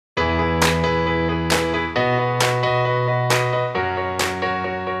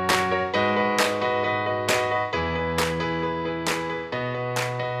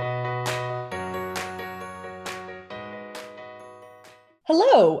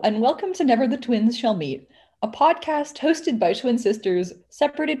Hello, and welcome to Never the Twins Shall Meet, a podcast hosted by twin sisters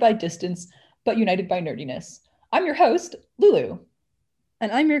separated by distance but united by nerdiness. I'm your host, Lulu.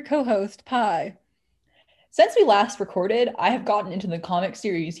 And I'm your co-host, Pi. Since we last recorded, I have gotten into the comic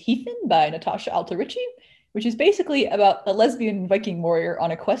series Heathen by Natasha Alterici, which is basically about a lesbian Viking warrior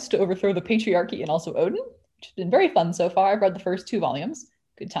on a quest to overthrow the patriarchy and also Odin, which has been very fun so far. I've read the first two volumes.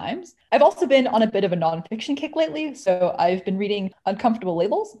 Good times. I've also been on a bit of a nonfiction kick lately, so I've been reading Uncomfortable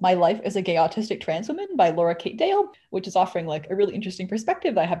Labels, My Life as a Gay Autistic Trans Woman by Laura Kate Dale, which is offering like a really interesting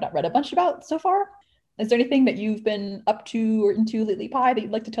perspective that I have not read a bunch about so far. Is there anything that you've been up to or into lately, Pi, that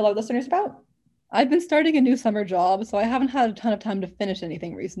you'd like to tell our listeners about? I've been starting a new summer job, so I haven't had a ton of time to finish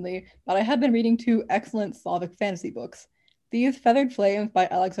anything recently, but I have been reading two excellent Slavic fantasy books. These Feathered Flames by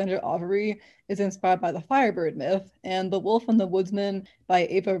Alexandra Avery is inspired by the Firebird myth, and The Wolf and the Woodsman by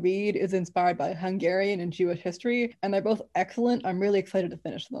Ava Reed is inspired by Hungarian and Jewish history, and they're both excellent. I'm really excited to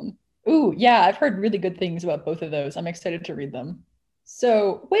finish them. Ooh, yeah, I've heard really good things about both of those. I'm excited to read them.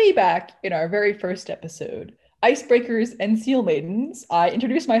 So, way back in our very first episode, Icebreakers and Seal Maidens, I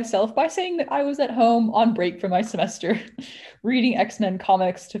introduced myself by saying that I was at home on break for my semester, reading X-Men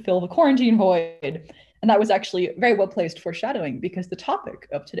comics to fill the quarantine void. And that was actually very well placed foreshadowing because the topic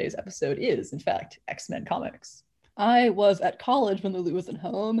of today's episode is, in fact, X-Men comics. I was at college when Lulu was at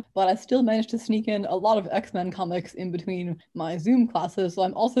home, but I still managed to sneak in a lot of X-Men comics in between my Zoom classes, so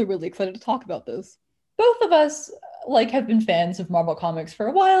I'm also really excited to talk about this. Both of us have been fans of Marvel comics for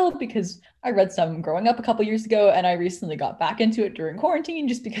a while because I read some growing up a couple years ago and I recently got back into it during quarantine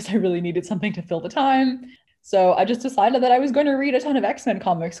just because I really needed something to fill the time. So I just decided that I was going to read a ton of X-Men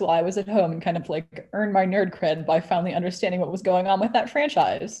comics while I was at home and kind of earn my nerd cred by finally understanding what was going on with that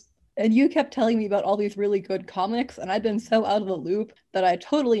franchise. And you kept telling me about all these really good comics, and I've been so out of the loop that I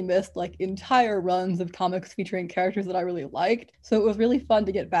totally missed entire runs of comics featuring characters that I really liked. So it was really fun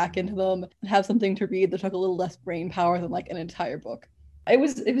to get back into them and have something to read that took a little less brain power than an entire book. It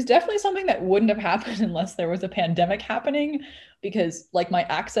was definitely something that wouldn't have happened unless there was a pandemic happening because my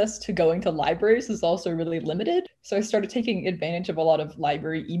access to going to libraries is also really limited. So I started taking advantage of a lot of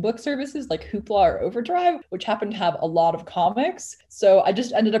library ebook services like Hoopla or Overdrive, which happen to have a lot of comics. So I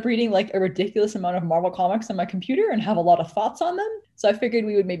just ended up reading a ridiculous amount of Marvel comics on my computer and have a lot of thoughts on them. So I figured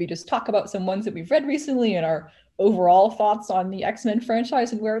we would maybe just talk about some ones that we've read recently and our overall thoughts on the X-Men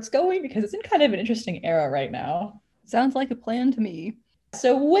franchise and where it's going because it's in kind of an interesting era right now. Sounds like a plan to me.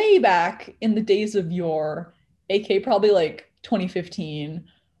 So way back in the days of yore, aka probably 2015,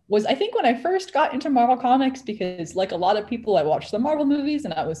 was I think when I first got into Marvel comics because like a lot of people, I watched the Marvel movies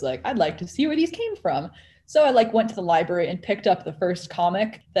and I was like, I'd like to see where these came from. So I went to the library and picked up the first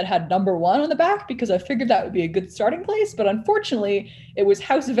comic that had #1 on the back because I figured that would be a good starting place. But unfortunately, it was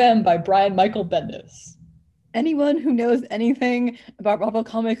House of M by Brian Michael Bendis. Anyone who knows anything about Marvel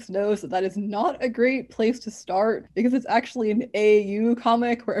Comics knows that that is not a great place to start because it's actually an AAU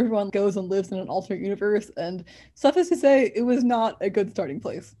comic where everyone goes and lives in an alternate universe. And suffice to say, it was not a good starting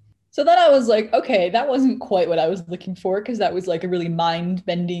place. So then I was like, okay, that wasn't quite what I was looking for because that was a really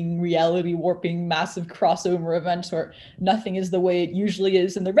mind-bending, reality warping, massive crossover event where nothing is the way it usually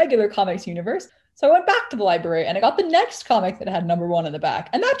is in the regular comics universe. So I went back to the library and I got the next comic that had #1 in the back.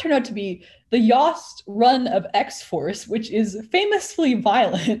 And that turned out to be the Yost run of X-Force, which is famously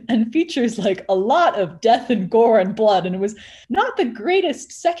violent and features a lot of death and gore and blood. And it was not the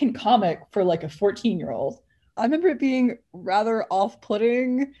greatest second comic for a 14-year-old. I remember it being rather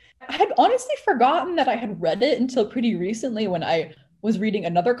off-putting. I had honestly forgotten that I had read it until pretty recently when I was reading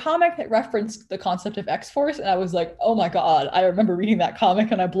another comic that referenced the concept of X-Force, and I was like, oh my god, I remember reading that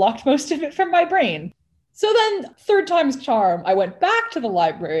comic and I blocked most of it from my brain. So then, third time's charm, I went back to the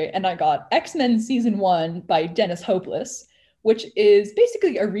library and I got X-Men Season 1 by Dennis Hopeless, which is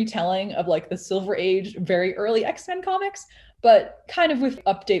basically a retelling of the Silver Age, very early X-Men comics, but kind of with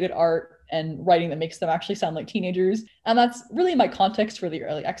updated art and writing that makes them actually sound like teenagers. And that's really my context for the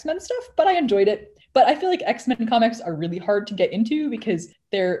early X-Men stuff, but I enjoyed it. But I feel like X-Men comics are really hard to get into because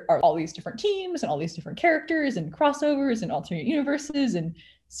there are all these different teams and all these different characters and crossovers and alternate universes and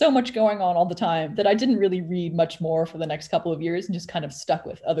so much going on all the time that I didn't really read much more for the next couple of years and just kind of stuck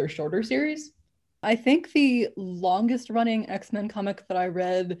with other shorter series. I think the longest running X-Men comic that I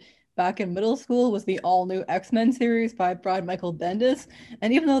read back in middle school was the all new X-Men series by Brian Michael Bendis.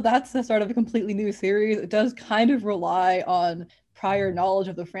 And even though that's the start of a completely new series, it does kind of rely on prior knowledge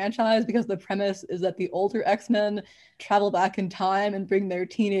of the franchise because the premise is that the older X-Men travel back in time and bring their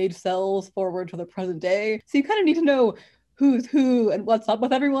teenage selves forward to the present day. So you kind of need to know who's who and what's up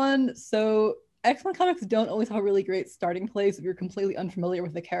with everyone. So X-Men comics don't always have a really great starting place if you're completely unfamiliar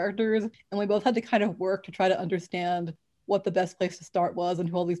with the characters. And we both had to kind of work to try to understand what the best place to start was and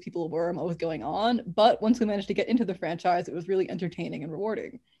who all these people were and what was going on. But once we managed to get into the franchise, it was really entertaining and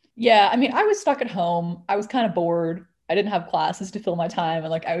rewarding. Yeah, I mean, I was stuck at home. I was kind of bored. I didn't have classes to fill my time,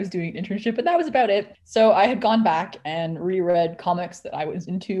 and like I was doing an internship, but that was about it. So I had gone back and reread comics that I was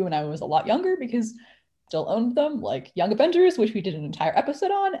into when I was a lot younger because I still owned them, like Young Avengers, which we did an entire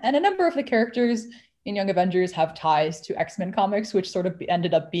episode on, and a number of the characters in Young Avengers have ties to X-Men comics, which sort of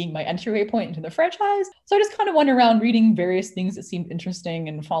ended up being my entryway point into the franchise. So I just kind of went around reading various things that seemed interesting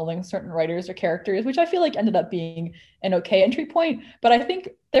and following certain writers or characters, which I feel like ended up being an okay entry point. But I think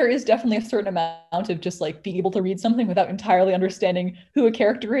there is definitely a certain amount of just like being able to read something without entirely understanding who a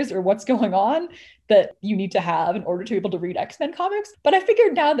character is or what's going on that you need to have in order to be able to read X-Men comics. But I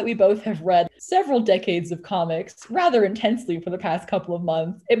figured now that we both have read several decades of comics rather intensely for the past couple of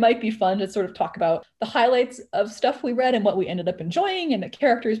months, it might be fun to sort of talk about the highlights of stuff we read and what we ended up enjoying and the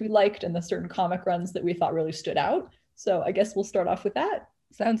characters we liked and the certain comic runs that we thought really stood out. So I guess we'll start off with that.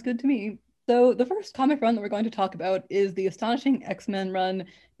 Sounds good to me. So the first comic run that we're going to talk about is the Astonishing X-Men run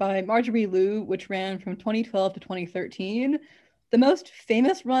by Marjorie Liu, which ran from 2012 to 2013. The most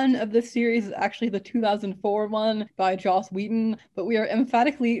famous run of this series is actually the 2004 one by Joss Whedon, but we are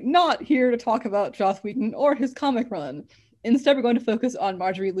emphatically not here to talk about Joss Whedon or his comic run. Instead, we're going to focus on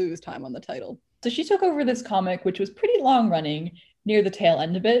Marjorie Liu's time on the title. So she took over this comic, which was pretty long running, near the tail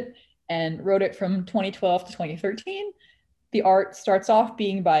end of it, and wrote it from 2012 to 2013. The art starts off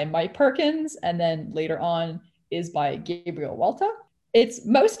being by Mike Perkins, and then later on is by Gabriel Walta. It's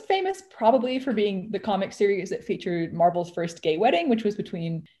most famous probably for being the comic series that featured Marvel's first gay wedding, which was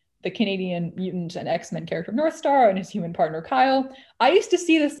between the Canadian mutant and X-Men character Northstar and his human partner Kyle. I used to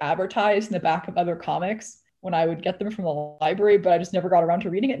see this advertised in the back of other comics when I would get them from the library, but I just never got around to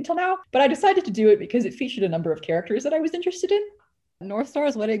reading it until now. But I decided to do it because it featured a number of characters that I was interested in.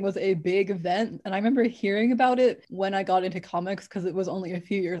 Northstar's wedding was a big event, and I remember hearing about it when I got into comics because it was only a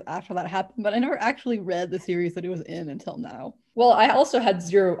few years after that happened, but I never actually read the series that it was in until now. Well, I also had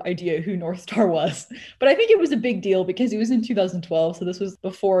zero idea who Northstar was, but I think it was a big deal because it was in 2012, so this was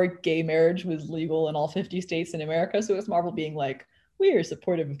before gay marriage was legal in all 50 states in America, so it was Marvel being like, we are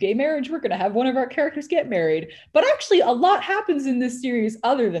supportive of gay marriage, we're going to have one of our characters get married. But actually, a lot happens in this series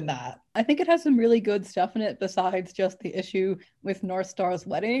other than that. I think it has some really good stuff in it besides just the issue with Northstar's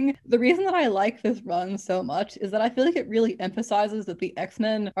wedding. The reason that I like this run so much is that I feel like it really emphasizes that the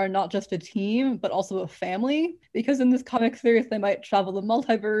X-Men are not just a team, but also a family. Because in this comic series, they might travel the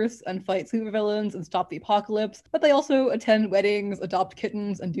multiverse and fight supervillains and stop the apocalypse, but they also attend weddings, adopt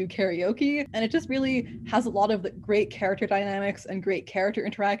kittens, and do karaoke. And it just really has a lot of great character dynamics and great character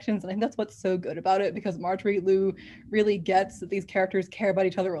interactions. And I think that's what's so good about it, because Marjorie Liu really gets that these characters care about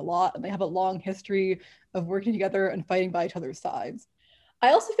each other a lot. They have a long history of working together and fighting by each other's sides.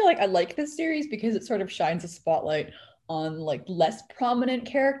 I also feel like I like this series because it sort of shines a spotlight on like less prominent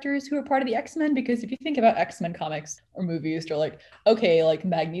characters who are part of the X-Men, because if you think about X-Men comics or movies, they're like, okay, like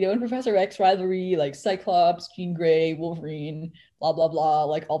Magneto and Professor X rivalry, like Cyclops, Jean Grey, Wolverine, blah blah blah,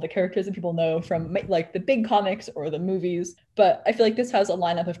 like all the characters that people know from like the big comics or the movies. But I feel like this has a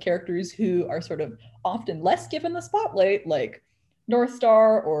lineup of characters who are sort of often less given the spotlight, like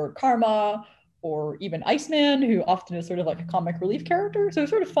Northstar or Karma or even Iceman, who often is sort of like a comic relief character. So it's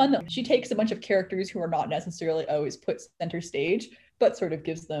sort of fun that she takes a bunch of characters who are not necessarily always put center stage, but sort of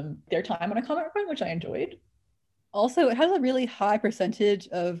gives them their time on a comic run, which I enjoyed. Also, it has a really high percentage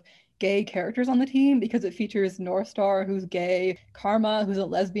of gay characters on the team because it features Northstar, who's gay, Karma, who's a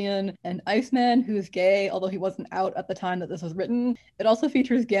lesbian, and Iceman, who's gay, although he wasn't out at the time that this was written. It also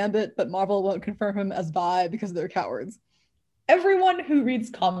features Gambit, but Marvel won't confirm him as bi because they're cowards. Everyone who reads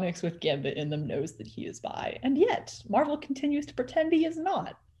comics with Gambit in them knows that he is bi, and yet Marvel continues to pretend he is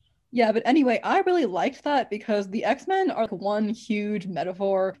not. Yeah, but anyway, I really liked that because the X-Men are one huge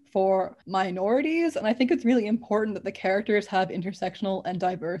metaphor for minorities, and I think it's really important that the characters have intersectional and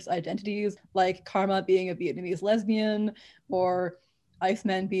diverse identities, like Karma being a Vietnamese lesbian, or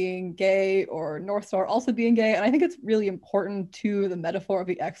Iceman being gay, or Northstar also being gay, and I think it's really important to the metaphor of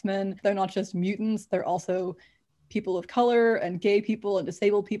the X-Men. They're not just mutants, they're also people of color and gay people and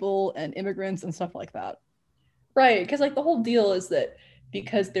disabled people and immigrants and stuff like that. Right, because like the whole deal is that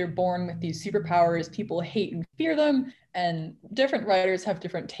because they're born with these superpowers, people hate and fear them, and different writers have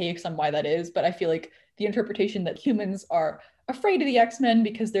different takes on why that is. But I feel like the interpretation that humans are afraid of the X-Men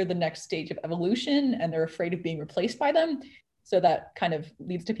because they're the next stage of evolution and they're afraid of being replaced by them. So that kind of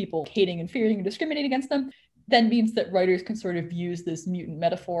leads to people hating and fearing and discriminating against them, then means that writers can sort of use this mutant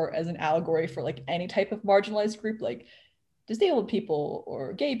metaphor as an allegory for like any type of marginalized group, like disabled people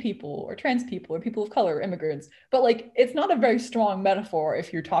or gay people or trans people or people of color or immigrants. But like it's not a very strong metaphor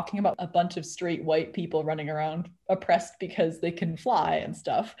if you're talking about a bunch of straight white people running around oppressed because they can fly and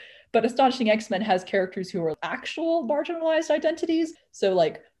stuff. But Astonishing X-Men has characters who are actual marginalized identities. So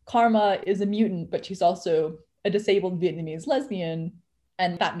like Karma is a mutant, but she's also a disabled Vietnamese lesbian,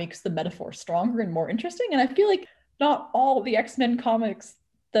 and that makes the metaphor stronger and more interesting. And I feel like not all the X-Men comics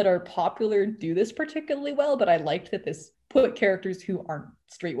that are popular do this particularly well, but I liked that this put characters who aren't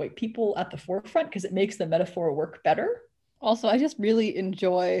straight white people at the forefront because it makes the metaphor work better. Also, I just really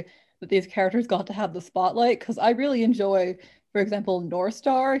enjoy that these characters got to have the spotlight because I really enjoy, for example,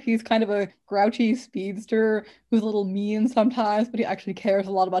 Northstar. He's kind of a grouchy speedster who's a little mean sometimes, but he actually cares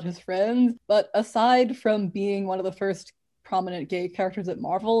a lot about his friends. But aside from being one of the first prominent gay characters at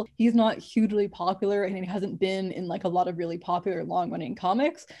Marvel, he's not hugely popular and he hasn't been in like a lot of really popular long-running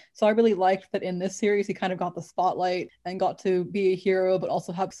comics. So I really liked that in this series he kind of got the spotlight and got to be a hero, but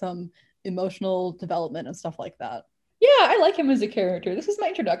also have some emotional development and stuff like that. Yeah, I like him as a character. This is my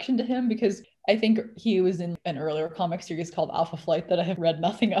introduction to him because I think he was in an earlier comic series called Alpha Flight that I have read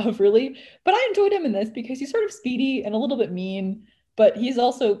nothing of really. But I enjoyed him in this because he's sort of speedy and a little bit mean, but he's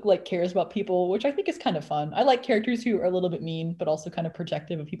also like cares about people, which I think is kind of fun. I like characters who are a little bit mean, but also kind of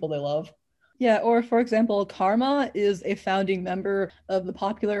protective of people they love. Yeah, or for example, Karma is a founding member of the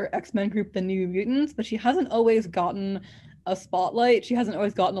popular X-Men group, the New Mutants, but she hasn't always gotten a spotlight. She hasn't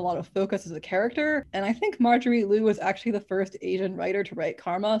always gotten a lot of focus as a character. And I think Marjorie Liu was actually the first Asian writer to write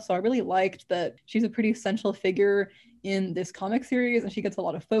Karma. So I really liked that she's a pretty central figure in this comic series and she gets a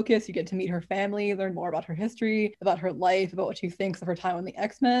lot of focus. You get to meet her family, learn more about her history, about her life, about what she thinks of her time on the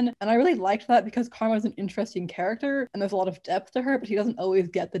X-Men. And I really liked that because Karma is an interesting character and there's a lot of depth to her, but she doesn't always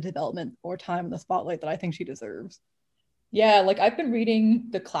get the development or time in the spotlight that I think she deserves. Yeah, like I've been reading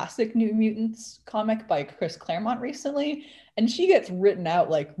the classic New Mutants comic by Chris Claremont recently, and she gets written out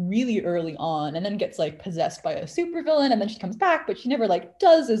like really early on and then gets like possessed by a supervillain and then she comes back, but she never like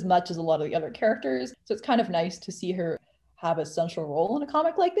does as much as a lot of the other characters. So it's kind of nice to see her have a central role in a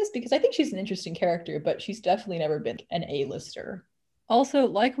comic like this because I think she's an interesting character, but she's definitely never been an A-lister. Also,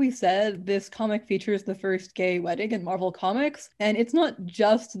 like we said, this comic features the first gay wedding in Marvel Comics, and it's not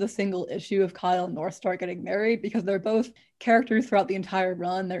just the single issue of Kyle and Northstar getting married, because they're both characters throughout the entire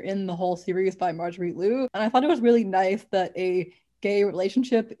run. They're in the whole series by Marjorie Liu, and I thought it was really nice that a gay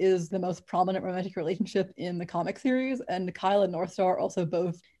relationship is the most prominent romantic relationship in the comic series, and Kyle and Northstar are also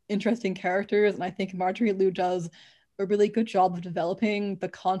both interesting characters, and I think Marjorie Liu does a really good job of developing the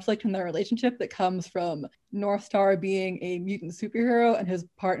conflict in their relationship that comes from Northstar being a mutant superhero and his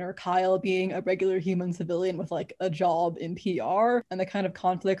partner Kyle being a regular human civilian with like a job in PR and the kind of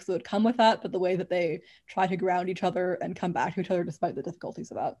conflicts that would come with that, but the way that they try to ground each other and come back to each other despite the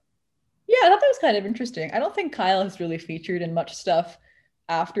difficulties of that. Yeah, I thought that was kind of interesting. I don't think Kyle has really featured in much stuff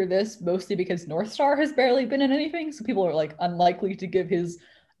after this, mostly because Northstar has barely been in anything. So people are like unlikely to give his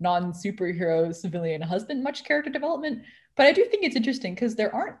non-superhero civilian husband much character development. But I do think it's interesting because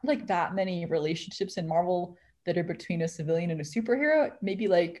there aren't like that many relationships in Marvel that are between a civilian and a superhero, maybe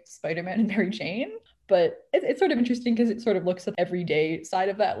like Spider-Man and Mary Jane. But it's sort of interesting because it sort of looks at the everyday side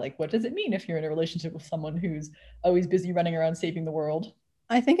of that. Like, what does it mean if you're in a relationship with someone who's always busy running around saving the world?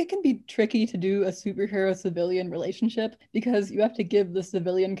 I think it can be tricky to do a superhero civilian relationship because you have to give the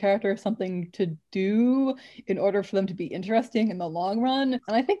civilian character something to do in order for them to be interesting in the long run. And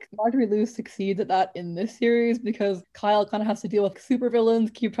I think Marjorie Liu succeeds at that in this series because Kyle kind of has to deal with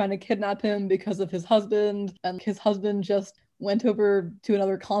supervillains, keep trying to kidnap him because of his husband, and his husband just went over to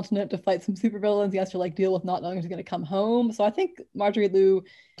another continent to fight some supervillains. He has to like deal with not knowing if he's going to come home. So I think Marjorie Liu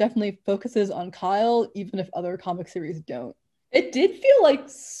definitely focuses on Kyle, even if other comic series don't. It did feel like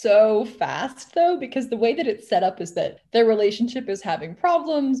so fast though, because the way that it's set up is that their relationship is having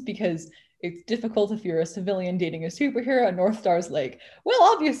problems because it's difficult if you're a civilian dating a superhero. And Northstar's like, well,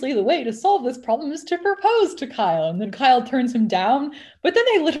 obviously the way to solve this problem is to propose to Kyle. And then Kyle turns him down. But then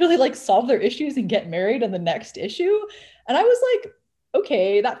they literally like solve their issues and get married in the next issue. And I was like,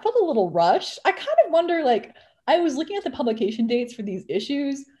 okay, that felt a little rushed. I kind of wonder, like, I was looking at the publication dates for these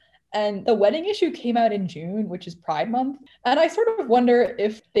issues. And the wedding issue came out in June, which is Pride Month. And I sort of wonder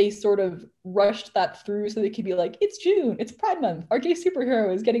if they sort of rushed that through so they could be like, it's June, it's Pride Month, our gay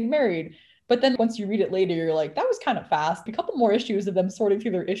superhero is getting married. But then once you read it later, you're like, that was kind of fast. A couple more issues of them sorting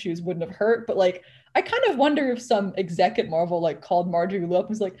through their issues wouldn't have hurt. But like, I kind of wonder if some exec at Marvel like called Marjorie Liu up and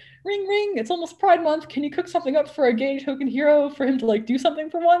was like, ring, ring, it's almost Pride Month. Can you cook something up for a gay token hero for him to like do something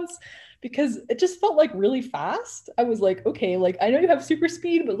for once? Because it just felt like really fast. I was like, okay, like I know you have super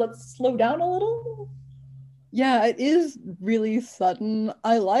speed, but let's slow down a little. Yeah, it is really sudden.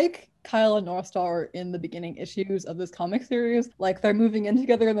 I like Kyle and Northstar in the beginning issues of this comic series. Like they're moving in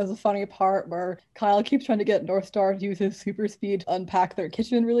together, and there's a funny part where Kyle keeps trying to get Northstar to use his super speed to unpack their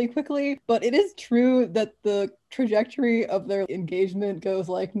kitchen really quickly. But it is true that the trajectory of their engagement goes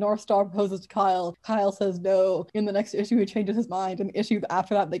like Northstar proposes to Kyle, Kyle says no. In the next issue, he changes his mind, and the issue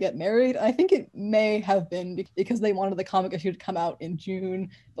after that, they get married. I think it may have been because they wanted the comic issue to come out in June.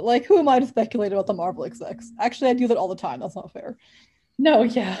 But like, who am I to speculate about the Marvel execs? Actually, I do that all the time. That's not fair. No,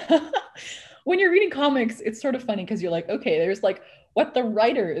 yeah. When you're reading comics, it's sort of funny because you're like, okay, there's like what the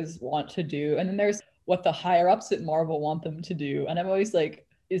writers want to do, and then there's what the higher ups at Marvel want them to do. And I'm always like,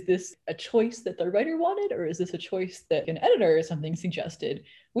 is this a choice that the writer wanted, or is this a choice that an editor or something suggested?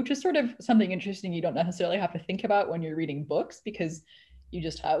 Which is sort of something interesting you don't necessarily have to think about when you're reading books, because you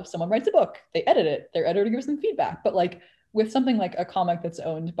just have someone writes a book, they edit it, their editor gives them feedback. But like with something like a comic that's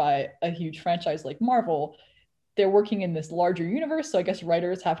owned by a huge franchise like Marvel, they're working in this larger universe. So I guess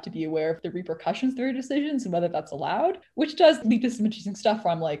writers have to be aware of the repercussions of their decisions and whether that's allowed, which does lead to some interesting stuff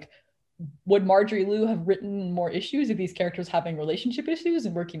where I'm like, would Marjorie Liu have written more issues of these characters having relationship issues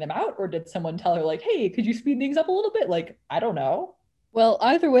and working them out? Or did someone tell her, like, hey, could you speed things up a little bit? Like, I don't know. Well,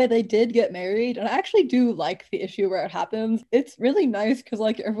 either way, they did get married, and I actually do like the issue where it happens. It's really nice because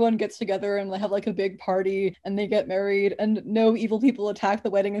like everyone gets together and they have like a big party and they get married, and no evil people attack the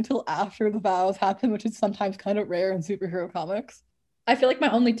wedding until after the vows happen, which is sometimes kind of rare in superhero comics. I feel like my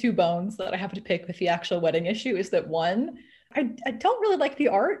only two bones that I have to pick with the actual wedding issue is that one, I don't really like the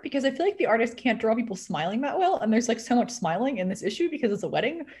art because I feel like the artist can't draw people smiling that well. And there's like so much smiling in this issue because it's a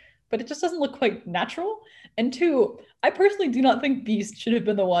wedding, but it just doesn't look quite natural. And two, I personally do not think Beast should have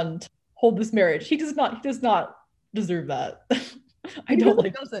been the one to hold this marriage. He does not deserve that. I He don't really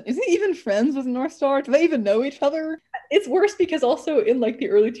like. doesn't. Is he even friends with Northstar? Do they even know each other? It's worse because also in like the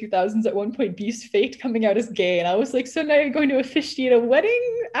early 2000s, at one point, Beast faked coming out as gay. And I was like, so now you're going to officiate a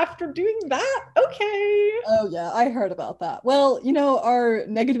wedding after doing that? Okay. Oh yeah, I heard about that. Well, our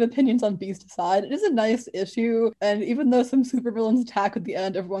negative opinions on Beast aside, it is a nice issue, and even though some supervillains attack at the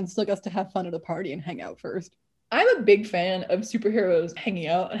end, everyone still gets to have fun at a party and hang out first. I'm a big fan of superheroes hanging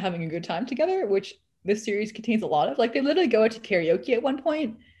out and having a good time together, which this series contains a lot of. Like they literally go out to karaoke at one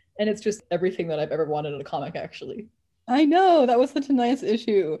point, and it's just everything that I've ever wanted in a comic, actually. I know, that was such a nice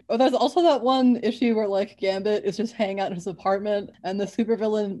issue. Oh, there's also that one issue where like Gambit is just hanging out in his apartment and the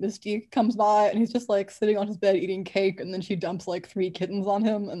supervillain Mystique comes by and he's just like sitting on his bed eating cake and then she dumps like three kittens on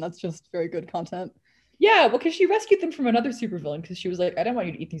him and that's just very good content. Yeah, well, because she rescued them from another supervillain because she was like, I don't want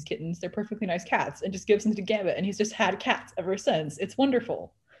you to eat these kittens. They're perfectly nice cats, and just gives them to Gambit, and he's just had cats ever since. It's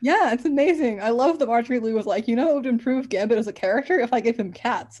wonderful. Yeah, it's amazing. I love that Marjorie Liu was like, it would improve Gambit as a character if I gave him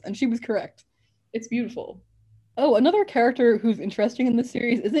cats, and she was correct. It's beautiful. Oh, another character who's interesting in this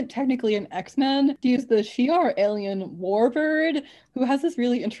series isn't technically an X-Men. She's the Shi'ar alien Warbird, who has this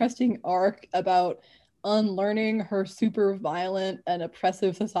really interesting arc about unlearning her super violent and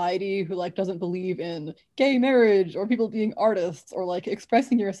oppressive society who like doesn't believe in gay marriage or people being artists or like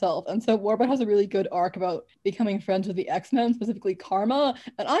expressing yourself. And so Warbird has a really good arc about becoming friends with the X-Men, specifically Karma.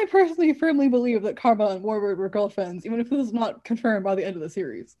 And I personally firmly believe that Karma and Warbird were girlfriends, even if this is not confirmed by the end of the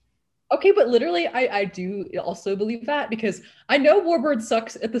series. Okay, but literally, I do also believe that because I know Warbird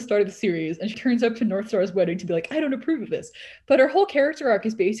sucks at the start of the series, and she turns up to Northstar's wedding to be like, I don't approve of this. But her whole character arc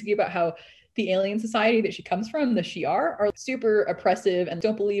is basically about how the alien society that she comes from, the Shi'ar, are super oppressive and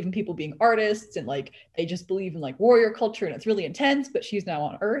don't believe in people being artists, and like they just believe in like warrior culture, and it's really intense. But she's now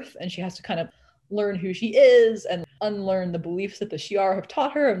on Earth, and she has to kind of learn who she is and unlearn the beliefs that the Shi'ar have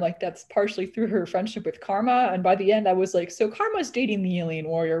taught her. And like that's partially through her friendship with Karma. And by the end, I was like, so Karma's dating the alien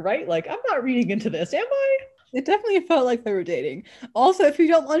warrior, right? Like, I'm not reading into this, am I? It definitely felt like they were dating. Also, if you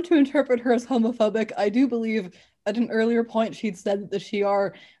don't want to interpret her as homophobic, I do believe at an earlier point she'd said that the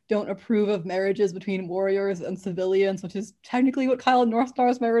Shi'ar don't approve of marriages between warriors and civilians, which is technically what Kyle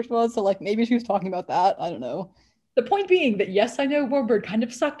Northstar's marriage was. So, like, maybe she was talking about that. I don't know. The point being that yes, I know Warbird kind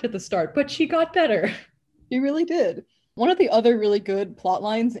of sucked at the start, but she got better. She really did. One of the other really good plot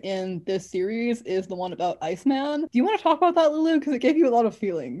lines in this series is the one about Iceman. Do you want to talk about that, Lulu? Because it gave you a lot of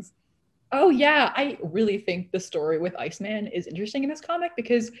feelings. Oh yeah, I really think the story with Iceman is interesting in this comic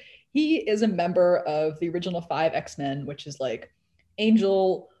because he is a member of the original five X-Men, which is like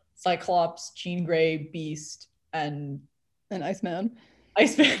Angel, Cyclops, Jean Grey, Beast, and And Iceman.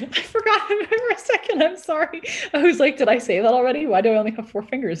 Iceman. I forgot him for a second. I'm sorry. I was like, did I say that already? Why do I only have four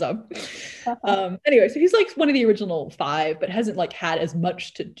fingers up? Anyway, so he's like one of the original five, but hasn't like had as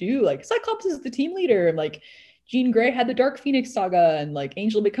much to do. Like Cyclops is the team leader, and like Jean Grey had the Dark Phoenix saga, and like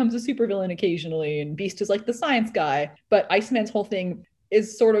Angel becomes a supervillain occasionally, and Beast is like the science guy. But Iceman's whole thing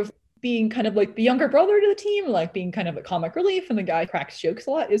is sort of being kind of like the younger brother to the team, like being kind of a comic relief, and the guy cracks jokes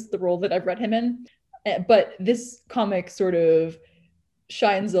a lot is the role that I've read him in. But this comic sort of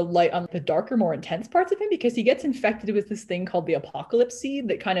shines a light on the darker, more intense parts of him because he gets infected with this thing called the apocalypse seed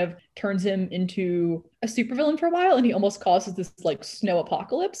that kind of turns him into a supervillain for a while, and he almost causes this like snow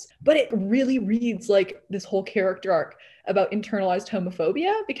apocalypse. But it really reads like this whole character arc about internalized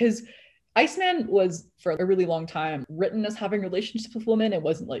homophobia because Iceman was for a really long time written as having relationships with women. It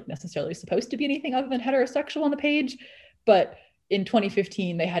wasn't like necessarily supposed to be anything other than heterosexual on the page, but in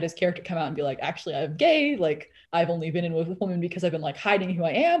 2015 they had his character come out and be like, actually I'm gay, like I've only been in with women because I've been like hiding who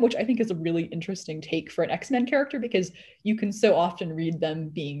I am, which I think is a really interesting take for an X-Men character because you can so often read them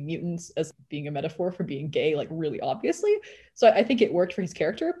being mutants as being a metaphor for being gay, like really obviously. So I think it worked for his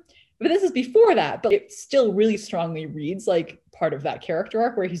character. But this is before that, but it still really strongly reads like part of that character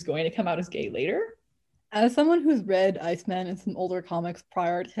arc where he's going to come out as gay later. As someone who's read Iceman and some older comics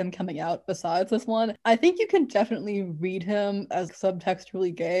prior to him coming out, besides this one, I think you can definitely read him as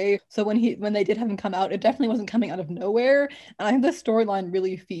subtextually gay. So when they did have him come out, it definitely wasn't coming out of nowhere. And I think the storyline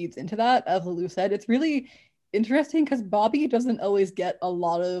really feeds into that. As Lulu said, it's really interesting because Bobby doesn't always get a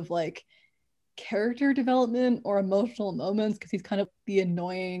lot of like character development or emotional moments because he's kind of the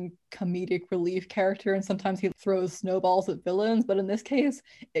annoying comedic relief character, and sometimes he throws snowballs at villains. But in this case,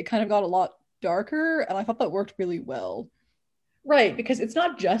 it kind of got a lot darker, and I thought that worked really well. Right, because it's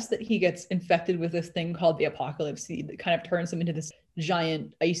not just that he gets infected with this thing called the apocalypse seed that kind of turns him into this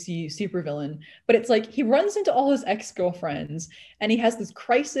giant icy supervillain, but it's like he runs into all his ex-girlfriends and he has this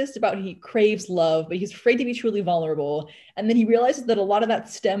crisis about he craves love, but he's afraid to be truly vulnerable. And then he realizes that a lot of that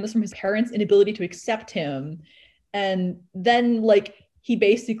stems from his parents' inability to accept him. And then like he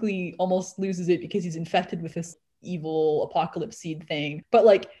basically almost loses it because he's infected with this evil apocalypse seed thing. But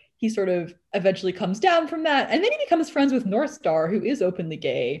like he sort of eventually comes down from that. And then he becomes friends with Northstar, who is openly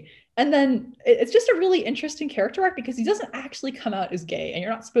gay. And then it's just a really interesting character arc because he doesn't actually come out as gay. And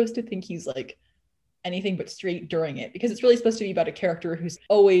you're not supposed to think he's like anything but straight during it because it's really supposed to be about a character who's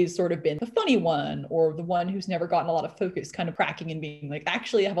always sort of been the funny one or the one who's never gotten a lot of focus, kind of cracking and being like,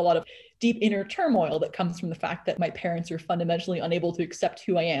 actually, I have a lot of deep inner turmoil that comes from the fact that my parents are fundamentally unable to accept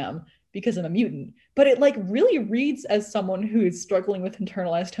who I am because I'm a mutant. But it like really reads as someone who is struggling with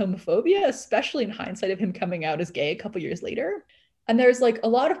internalized homophobia, especially in hindsight of him coming out as gay a couple years later. And there's like a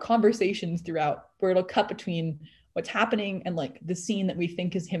lot of conversations throughout where it'll cut between what's happening and like the scene that we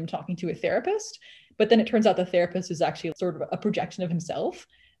think is him talking to a therapist. But then it turns out the therapist is actually sort of a projection of himself.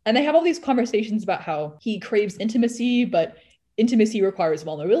 And they have all these conversations about how he craves intimacy, but intimacy requires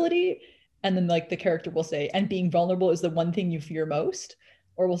vulnerability. And then like the character will say, and being vulnerable is the one thing you fear most.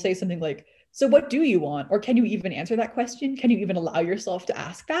 Or we'll say something like, so what do you want? Or can you even answer that question? Can you even allow yourself to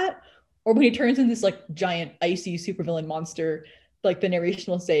ask that? Or when he turns into this like giant icy supervillain monster, like the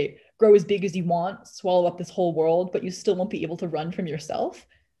narration will say, grow as big as you want, swallow up this whole world, but you still won't be able to run from yourself.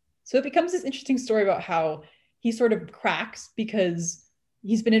 So it becomes this interesting story about how he sort of cracks because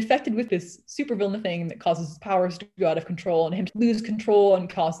he's been infected with this supervillain thing that causes his powers to go out of control and him to lose control and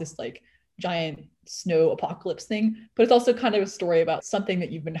cause this like giant snow apocalypse thing. But it's also kind of a story about something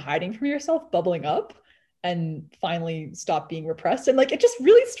that you've been hiding from yourself bubbling up and finally stop being repressed. And like it just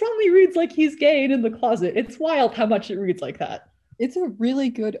really strongly reads like he's gay and in the closet. It's wild how much it reads like that. It's a really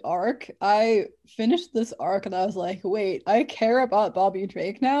good arc. I finished this arc and I was like, wait, I care about Bobby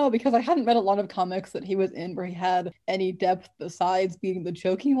Drake now because I hadn't read a lot of comics that he was in where he had any depth besides being the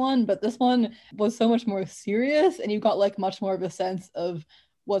joking one. But this one was so much more serious and you got like much more of a sense of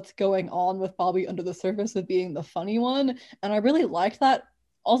what's going on with Bobby under the surface of being the funny one. And I really liked that.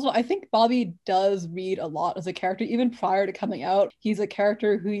 Also, I think Bobby does read a lot as a character, even prior to coming out. He's a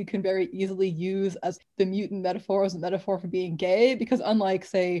character who you can very easily use as the mutant metaphor, as a metaphor for being gay, because unlike,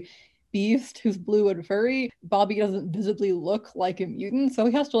 say, Beast, who's blue and furry, Bobby doesn't visibly look like a mutant, so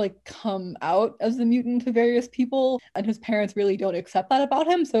he has to like come out as a mutant to various people, and his parents really don't accept that about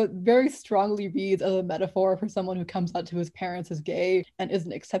him, so it very strongly reads as a metaphor for someone who comes out to his parents as gay and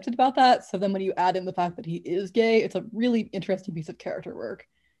isn't accepted about that. So then when you add in the fact that he is gay, it's a really interesting piece of character work.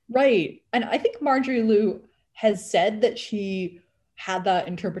 Right. And I think Marjorie Liu has said that she had that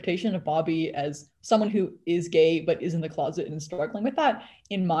interpretation of Bobby as someone who is gay but is in the closet and struggling with that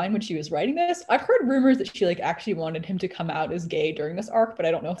in mind when she was writing this. I've heard rumors that she like actually wanted him to come out as gay during this arc, but I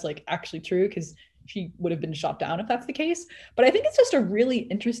don't know if it's like actually true because she would have been shot down if that's the case. But I think it's just a really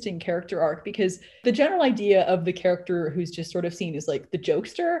interesting character arc because the general idea of the character who's just sort of seen as like the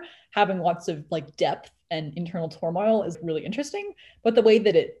jokester having lots of like depth and internal turmoil is really interesting. But the way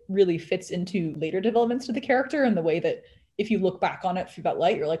that it really fits into later developments to the character and the way that if you look back on it through that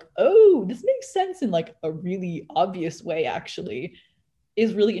light, you're like, oh, this makes sense in like a really obvious way, actually.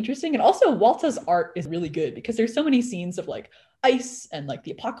 is really interesting. And also Walta's art is really good because there's so many scenes of like ice and like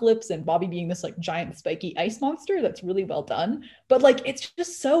the apocalypse and Bobby being this like giant spiky ice monster that's really well done. But like it's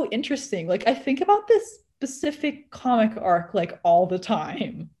just so interesting. Like I think about this specific comic arc like all the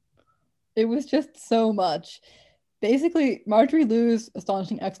time. It was just so much. Basically, Marjorie Liu's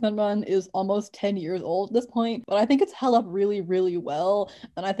Astonishing X-Men run is almost 10 years old at this point, but I think it's held up really, really well.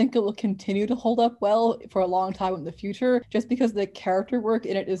 And I think it will continue to hold up well for a long time in the future, just because the character work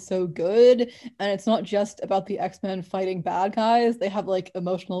in it is so good. And it's not just about the X-Men fighting bad guys, they have like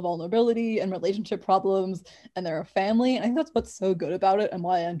emotional vulnerability and relationship problems, and they're a family. And I think that's what's so good about it and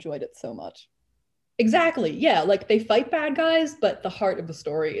why I enjoyed it so much. Exactly. Yeah, like they fight bad guys, but the heart of the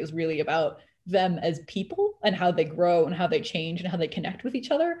story is really about them as people and how they grow and how they change and how they connect with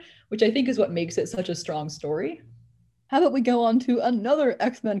each other, which I think is what makes it such a strong story. How about we go on to another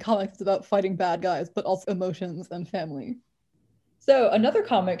X-Men comic that's about fighting bad guys, but also emotions and family? So, another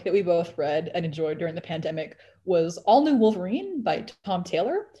comic that we both read and enjoyed during the pandemic was All New Wolverine by Tom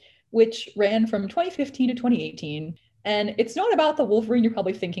Taylor, which ran from 2015 to 2018. And it's not about the Wolverine you're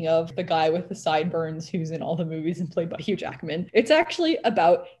probably thinking of, the guy with the sideburns who's in all the movies and played by Hugh Jackman. It's actually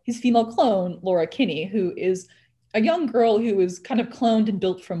about his female clone, Laura Kinney, who is a young girl who was kind of cloned and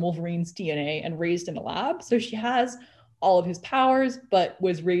built from Wolverine's DNA and raised in a lab. So she has all of his powers, but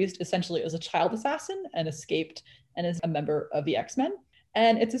was raised essentially as a child assassin and escaped and is a member of the X-Men.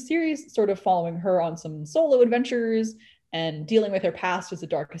 And it's a series sort of following her on some solo adventures and dealing with her past as a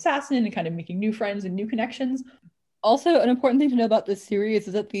dark assassin and kind of making new friends and new connections. Also, an important thing to know about this series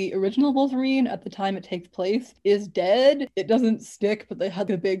is that the original Wolverine, at the time it takes place, is dead. It doesn't stick, but they had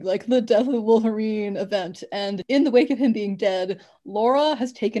a big, like, the death of Wolverine event. And in the wake of him being dead, Laura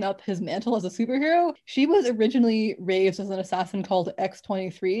has taken up his mantle as a superhero. She was originally raised as an assassin called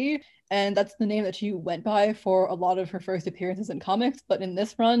X-23, and that's the name that she went by for a lot of her first appearances in comics. But in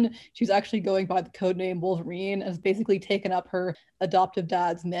this run, she's actually going by the codename Wolverine and has basically taken up her adoptive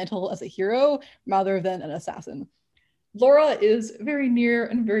dad's mantle as a hero rather than an assassin. Laura is very near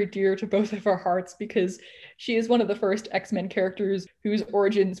and very dear to both of our hearts because she is one of the first X-Men characters whose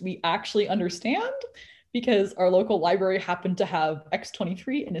origins we actually understand because our local library happened to have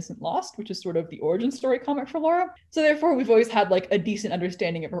X-23 Innocent Lost, which is sort of the origin story comic for Laura. So therefore we've always had like a decent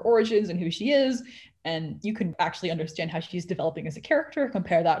understanding of her origins and who she is, and you can actually understand how she's developing as a character,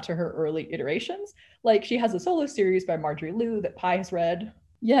 compare that to her early iterations. Like she has a solo series by Marjorie Liu that Pi has read.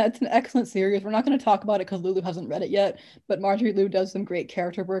 Yeah, it's an excellent series. We're not going to talk about it because Lulu hasn't read it yet, but Marjorie Liu does some great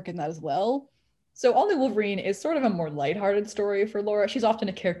character work in that as well. So All New Wolverine is sort of a more lighthearted story for Laura. She's often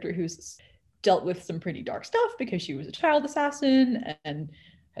a character who's dealt with some pretty dark stuff because she was a child assassin and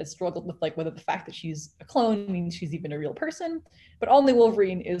has struggled with like whether the fact that she's a clone means she's even a real person. But All New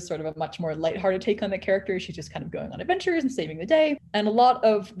Wolverine is sort of a much more lighthearted take on the character. She's just kind of going on adventures and saving the day. And a lot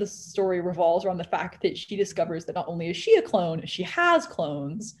of the story revolves around the fact that she discovers that not only is she a clone, she has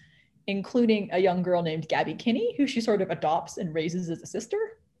clones, including a young girl named Gabby Kinney, who she sort of adopts and raises as a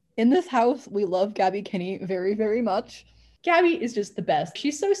sister. In this house, we love Gabby Kinney very, very much. Gabby is just the best.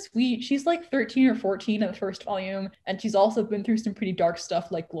 She's so sweet. She's like 13 or 14 in the first volume, and she's also been through some pretty dark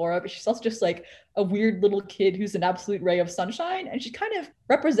stuff like Laura, but she's also just like a weird little kid who's an absolute ray of sunshine, and she kind of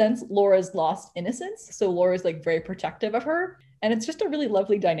represents Laura's lost innocence. So Laura's like very protective of her, and it's just a really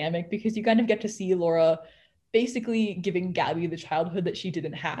lovely dynamic because you kind of get to see Laura basically giving Gabby the childhood that she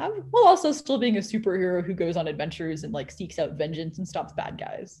didn't have, while also still being a superhero who goes on adventures and like seeks out vengeance and stops bad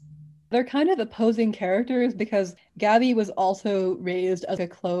guys. They're kind of opposing characters because Gabby was also raised as a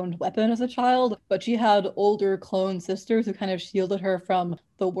cloned weapon as a child, but she had older clone sisters who kind of shielded her from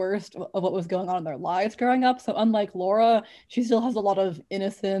the worst of what was going on in their lives growing up. So unlike Laura, she still has a lot of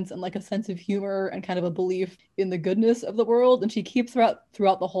innocence and like a sense of humor and kind of a belief in the goodness of the world. And she keeps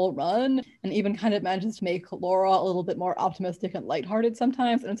throughout the whole run and even kind of manages to make Laura a little bit more optimistic and lighthearted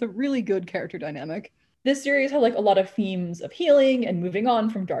sometimes. And it's a really good character dynamic. This series had like a lot of themes of healing and moving on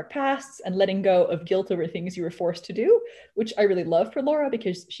from dark pasts and letting go of guilt over things you were forced to do, which I really love for Laura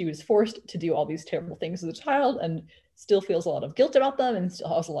because she was forced to do all these terrible things as a child and still feels a lot of guilt about them and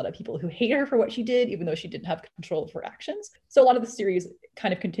still has a lot of people who hate her for what she did, even though she didn't have control of her actions. So a lot of the series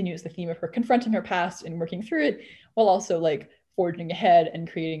kind of continues the theme of her confronting her past and working through it while also like forging ahead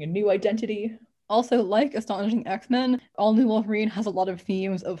and creating a new identity. Also, like Astonishing X-Men, All New Wolverine has a lot of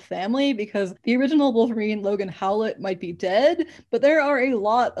themes of family because the original Wolverine, Logan Howlett, might be dead, but there are a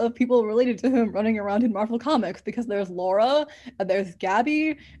lot of people related to him running around in Marvel Comics because there's Laura, and there's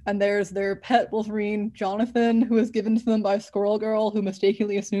Gabby, and there's their pet Wolverine, Jonathan, who was given to them by Squirrel Girl, who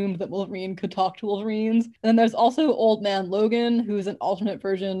mistakenly assumed that Wolverine could talk to Wolverines. And then there's also Old Man Logan, who's an alternate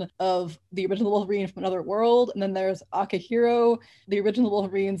version of the original Wolverine from another world. And then there's Akihiro, the original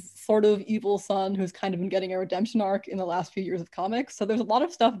Wolverine's sort of evil son who's kind of been getting a redemption arc in the last few years of comics. So there's a lot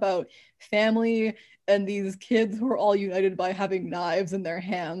of stuff about family and these kids who are all united by having knives in their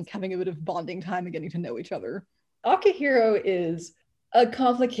hands, having a bit of bonding time and getting to know each other. Akihiro is a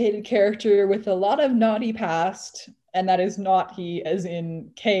complicated character with a lot of naughty past, and that is naughty as in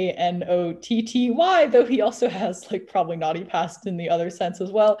Knotty, though he also has like probably naughty past in the other sense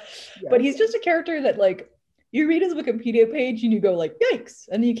as well. Yes. But he's just a character that like you read his Wikipedia page and you go like, yikes.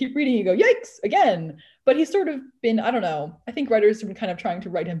 And then you keep reading, you go, yikes, again. But he's sort of been, I don't know, I think writers have been kind of trying to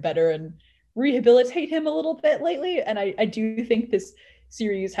write him better and rehabilitate him a little bit lately. And I do think this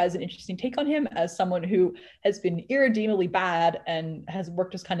series has an interesting take on him as someone who has been irredeemably bad and has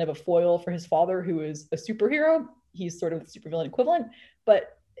worked as kind of a foil for his father, who is a superhero. He's sort of the supervillain equivalent,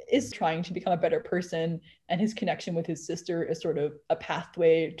 but is trying to become a better person. And his connection with his sister is sort of a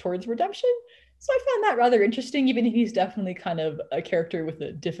pathway towards redemption. So I found that rather interesting, even if he's definitely kind of a character with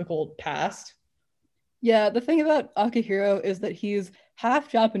a difficult past. Yeah, the thing about Akihiro is that he's half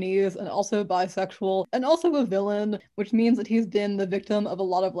Japanese and also bisexual and also a villain, which means that he's been the victim of a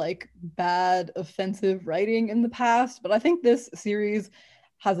lot of like bad, offensive writing in the past. But I think this series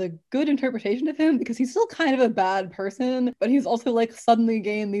has a good interpretation of him because he's still kind of a bad person, but he's also like suddenly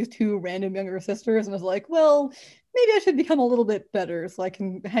gained these two random younger sisters and is like, well, maybe I should become a little bit better so I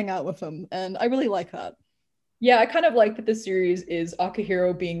can hang out with them. And I really like that. Yeah, I kind of like that this series is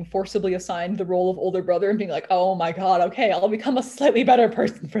Akihiro being forcibly assigned the role of older brother and being like, oh my God, okay, I'll become a slightly better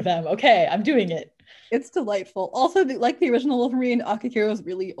person for them. Okay, I'm doing it. It's delightful. Also, like the original Wolverine, Akihiro is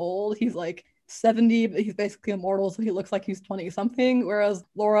really old. He's like 70, but he's basically immortal, so he looks like he's 20 something, whereas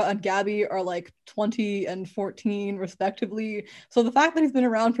Laura and Gabby are like 20 and 14 respectively. So the fact that he's been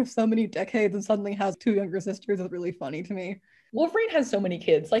around for so many decades and suddenly has two younger sisters is really funny to me. Wolverine has so many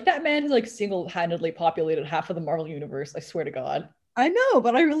kids. Like that man has like single-handedly populated half of the Marvel universe, I swear to God. I know,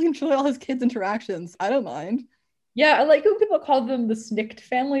 but I really enjoy all his kids' interactions. I don't mind. Yeah, I like when people call them the Snicked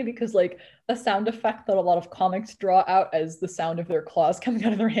family because like the sound effect that a lot of comics draw out as the sound of their claws coming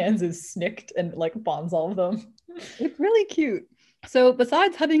out of their hands is snicked and like bonds all of them. It's really cute. So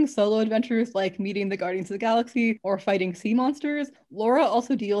besides having solo adventures like meeting the Guardians of the Galaxy or fighting sea monsters, Laura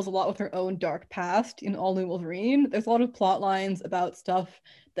also deals a lot with her own dark past in All New Wolverine. There's a lot of plot lines about stuff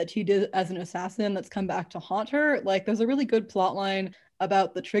that she did as an assassin that's come back to haunt her. Like there's a really good plot line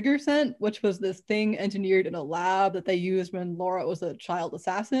about the trigger scent, which was this thing engineered in a lab that they used when Laura was a child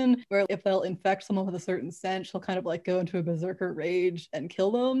assassin, where if they'll infect someone with a certain scent, she'll kind of like go into a berserker rage and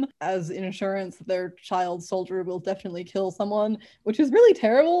kill them as an insurance that their child soldier will definitely kill someone, which is really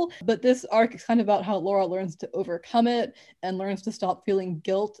terrible. But this arc is kind of about how Laura learns to overcome it and learns to stop feeling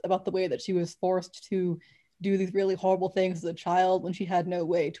guilt about the way that she was forced to do these really horrible things as a child when she had no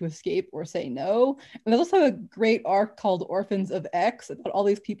way to escape or say no. And there's also a great arc called Orphans of X about all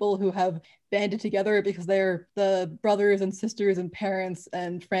these people who have banded together because they're the brothers and sisters and parents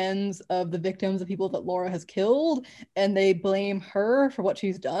and friends of the victims of people that Laura has killed, and they blame her for what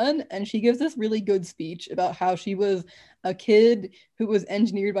she's done. And she gives this really good speech about how she was a kid who was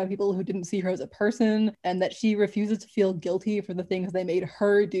engineered by people who didn't see her as a person, and that she refuses to feel guilty for the things they made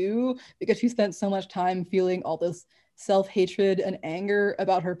her do because she spent so much time feeling all this self-hatred and anger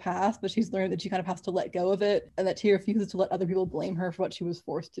about her past, but she's learned that she kind of has to let go of it and that she refuses to let other people blame her for what she was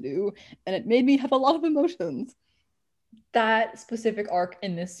forced to do. And it made me have a lot of emotions. That specific arc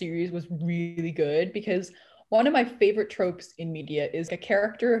in this series was really good because one of my favorite tropes in media is a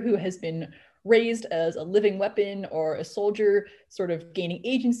character who has been raised as a living weapon or a soldier, sort of gaining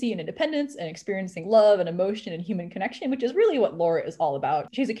agency and independence and experiencing love and emotion and human connection, which is really what Laura is all about.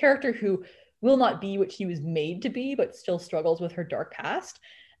 She's a character who will not be what she was made to be, but still struggles with her dark past.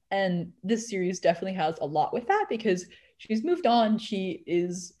 And this series definitely has a lot with that because she's moved on. She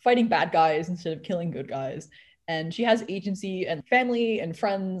is fighting bad guys instead of killing good guys. And she has agency and family and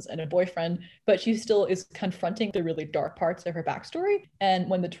friends and a boyfriend, but she still is confronting the really dark parts of her backstory. And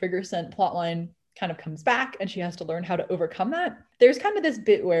when the trigger scent plotline kind of comes back and she has to learn how to overcome that, there's kind of this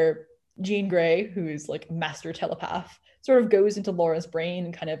bit where Jean Grey, who is like a master telepath, sort of goes into Laura's brain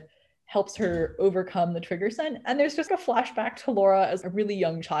and kind of helps her overcome the trigger scent. And there's just a flashback to Laura as a really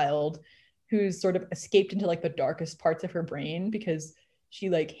young child who's sort of escaped into like the darkest parts of her brain because she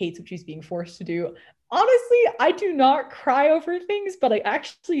like hates what she's being forced to do. Honestly, I do not cry over things, but I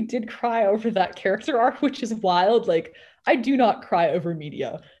actually did cry over that character arc, which is wild. Like, I do not cry over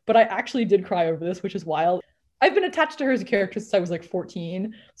media, but I actually did cry over this, which is wild. I've been attached to her as a character since I was like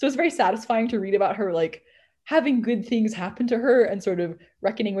 14. So it's very satisfying to read about her like having good things happen to her and sort of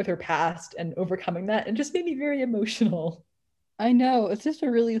reckoning with her past and overcoming that, and just made me very emotional. I know, it's just a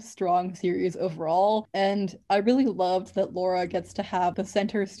really strong series overall, and I really loved that Laura gets to have the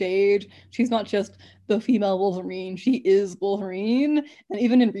center stage. She's not just the female Wolverine, she is Wolverine, and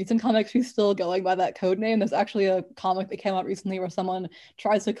even in recent comics, she's still going by that code name. There's actually a comic that came out recently where someone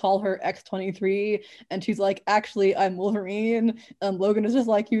tries to call her X-23, and she's like, actually, I'm Wolverine, and Logan is just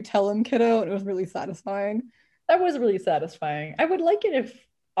like, you tell him, kiddo, and it was really satisfying. That was really satisfying. I would like it if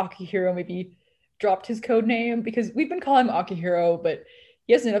Akihiro maybe dropped his code name, because we've been calling him Akihiro, but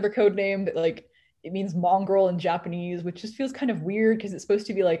he has another code name that like it means mongrel in Japanese, which just feels kind of weird because it's supposed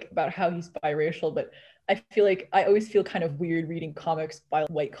to be like about how he's biracial, but I feel like I always feel kind of weird reading comics by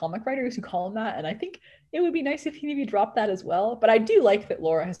white comic writers who call him that, and I think it would be nice if he maybe dropped that as well. But I do like that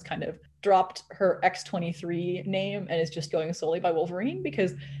Laura has kind of dropped her X-23 name and is just going solely by Wolverine,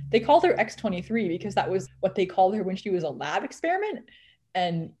 because they called her X-23 because that was what they called her when she was a lab experiment.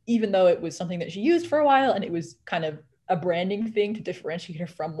 And even though it was something that she used for a while and it was kind of a branding thing to differentiate her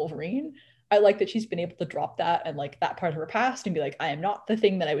from Wolverine, I like that she's been able to drop that and like that part of her past and be like, I am not the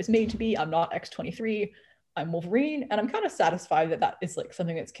thing that I was made to be. I'm not X-23. I'm Wolverine. And I'm kind of satisfied that that is like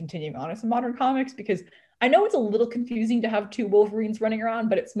something that's continuing on in modern comics, because I know it's a little confusing to have two Wolverines running around,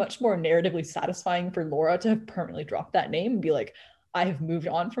 but it's much more narratively satisfying for Laura to permanently drop that name and be like, I have moved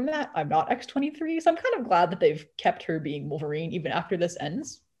on from that. I'm not X-23. So I'm kind of glad that they've kept her being Wolverine even after this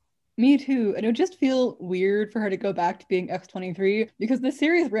ends. Me too. And it would just feel weird for her to go back to being X-23 because the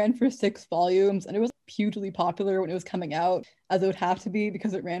series ran for 6 volumes and it was hugely popular when it was coming out, as it would have to be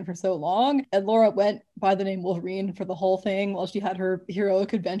because it ran for so long. And Laura went by the name Wolverine for the whole thing while she had her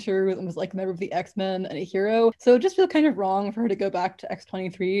heroic adventures and was like a member of the X-Men and a hero. So it would just feel kind of wrong for her to go back to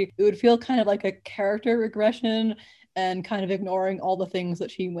X-23. It would feel kind of like a character regression and kind of ignoring all the things that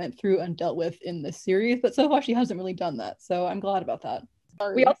she went through and dealt with in this series. But so far, she hasn't really done that. So I'm glad about that.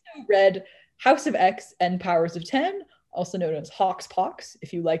 We Sorry. also read House of X and Powers of 10, also known as Hawks Pox,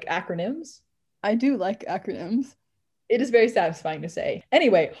 if you like acronyms. I do like acronyms. It is very satisfying to say.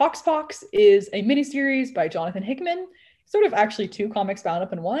 Anyway, Hawks Pox is a miniseries by Jonathan Hickman, sort of actually two comics bound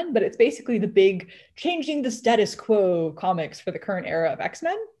up in one, but it's basically the big changing the status quo comics for the current era of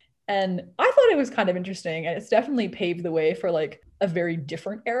X-Men. And I thought it was kind of interesting, and it's definitely paved the way for like a very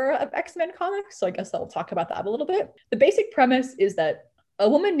different era of X-Men comics. So I guess I'll talk about that a little bit. The basic premise is that a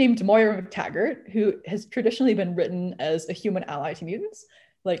woman named Moira McTaggart, who has traditionally been written as a human ally to mutants,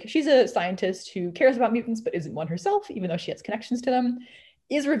 like she's a scientist who cares about mutants but isn't one herself, even though she has connections to them,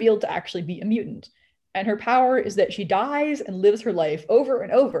 is revealed to actually be a mutant. And her power is that she dies and lives her life over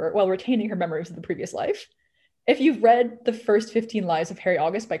and over while retaining her memories of the previous life. If you've read The First 15 Lives of Harry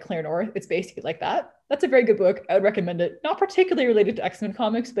August by Claire North, it's basically like that. That's a very good book. I would recommend it. Not particularly related to X-Men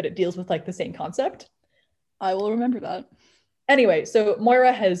comics, but it deals with like the same concept. I will remember that. Anyway, so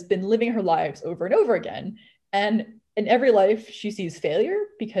Moira has been living her lives over and over again. And in every life, she sees failure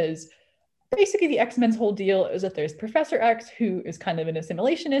because basically the X-Men's whole deal is that there's Professor X, who is kind of an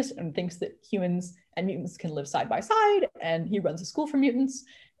assimilationist and thinks that humans and mutants can live side by side. And he runs a school for mutants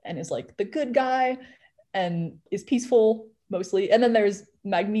and is like the good guy and is peaceful mostly. And then there's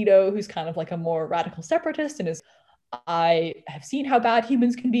Magneto, who's kind of like a more radical separatist and is, I have seen how bad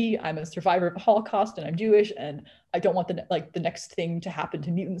humans can be. I'm a survivor of the Holocaust and I'm Jewish and I don't want the next thing to happen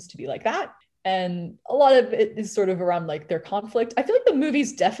to mutants to be like that. And a lot of it is sort of around like their conflict. I feel like the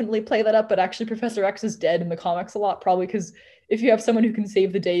movies definitely play that up, but actually Professor X is dead in the comics a lot, probably because if you have someone who can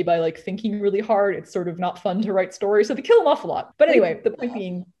save the day by like thinking really hard, it's sort of not fun to write stories. So they kill him off a lot. But anyway, the point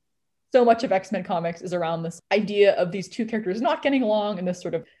being, so much of X-Men comics is around this idea of these two characters not getting along and this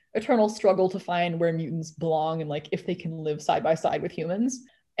sort of eternal struggle to find where mutants belong and like if they can live side by side with humans.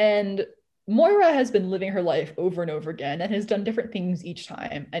 And Moira has been living her life over and over again and has done different things each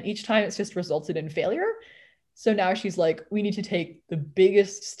time. And each time it's just resulted in failure. So now she's like, we need to take the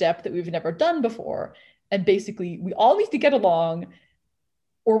biggest step that we've never done before. And basically, we all need to get along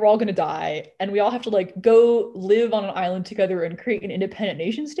or we're all going to die. And we all have to like go live on an island together and create an independent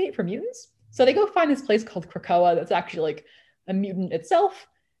nation state for mutants. So they go find this place called Krakoa that's actually like a mutant itself.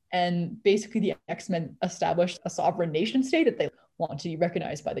 And basically the X-Men established a sovereign nation state that they want to be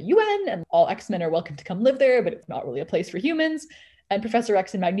recognized by the UN, and all X-Men are welcome to come live there, but it's not really a place for humans. And Professor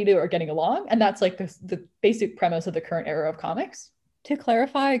X and Magneto are getting along. And that's like the basic premise of the current era of comics. To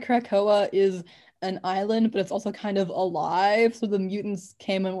clarify, Krakoa is an island, but it's also kind of alive. So the mutants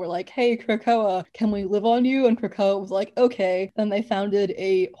came and were like, hey, Krakoa, can we live on you? And Krakoa was like, okay. Then they founded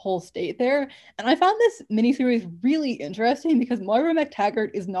a whole state there. And I found this miniseries really interesting because Moira MacTaggert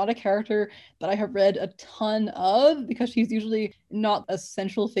is not a character that I have read a ton of because she's usually not a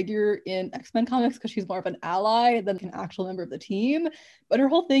central figure in X-Men comics because she's more of an ally than an actual member of the team. But her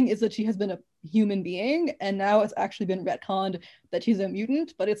whole thing is that she has been a human being, and now it's actually been retconned that she's a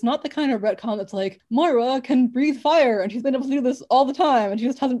mutant, but it's not the kind of retcon that's like, Moira can breathe fire and she's been able to do this all the time and she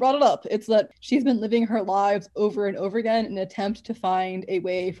just hasn't brought it up. It's that she's been living her lives over and over again in an attempt to find a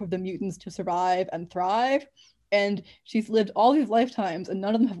way for the mutants to survive and thrive. And she's lived all these lifetimes and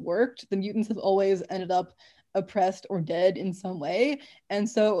none of them have worked. The mutants have always ended up oppressed or dead in some way. And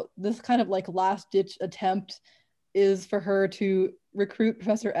so this kind of like last ditch attempt is for her to recruit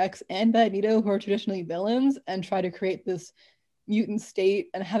Professor X and Magneto, who are traditionally villains, and try to create this mutant state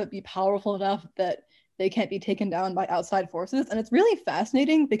and have it be powerful enough that they can't be taken down by outside forces. And it's really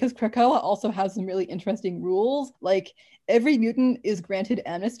fascinating because Krakoa also has some really interesting rules. Like every mutant is granted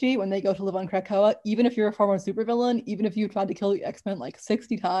amnesty when they go to live on Krakoa, even if you're a former supervillain, even if you tried to kill the X-Men like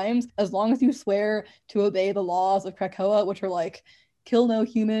 60 times, as long as you swear to obey the laws of Krakoa, which are like kill no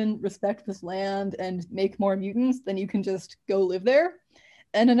human, respect this land, and make more mutants, then you can just go live there.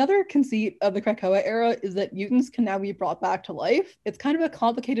 And another conceit of the Krakoa era is that mutants can now be brought back to life. It's kind of a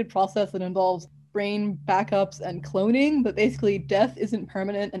complicated process that involves brain backups and cloning, but basically death isn't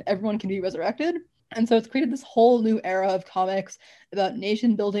permanent and everyone can be resurrected. And so it's created this whole new era of comics about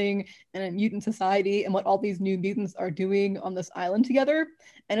nation building and a mutant society and what all these new mutants are doing on this island together.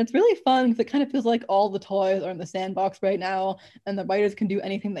 And it's really fun because it kind of feels like all the toys are in the sandbox right now and the writers can do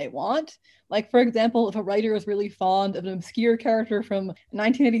anything they want. Like, for example, if a writer is really fond of an obscure character from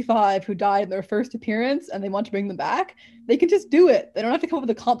 1985 who died in their first appearance and they want to bring them back, they can just do it. They don't have to come up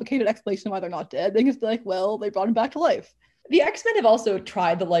with a complicated explanation why they're not dead. They can just be like, well, they brought him back to life. The X-Men have also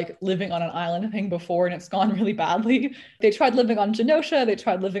tried the like living on an island thing before and it's gone really badly. They tried living on Genosha, they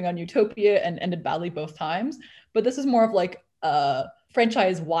tried living on Utopia and ended badly both times. But this is more of like a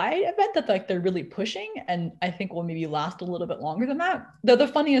franchise-wide event that like they're really pushing and I think will maybe last a little bit longer than that. Though the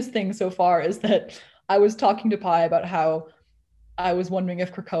funniest thing so far is that I was talking to Pi about how I was wondering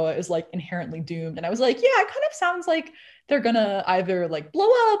if Krakoa is like inherently doomed. And I was like, yeah, it kind of sounds like they're gonna either like blow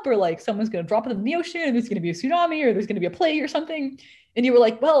up or like someone's gonna drop it in the ocean and there's gonna be a tsunami or there's gonna be a plague or something. And you were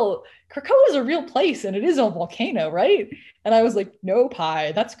like, well, Krakoa is a real place and it is a volcano, right? And I was like, no,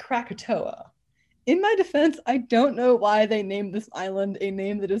 Pi, that's Krakatoa. In my defense, I don't know why they named this island a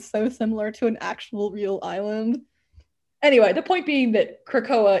name that is so similar to an actual real island. Anyway, the point being that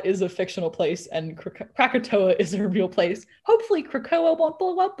Krakoa is a fictional place and Krakatoa is a real place. Hopefully, Krakoa won't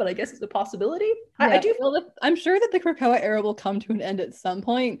blow up, but I guess it's a possibility. Yeah, I do feel that I'm sure that the Krakoa era will come to an end at some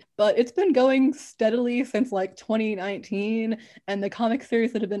point, but it's been going steadily since like 2019, and the comic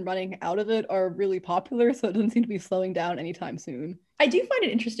series that have been running out of it are really popular, so it doesn't seem to be slowing down anytime soon. I do find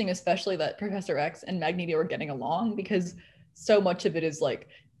it interesting, especially that Professor X and Magneto are getting along because so much of it is like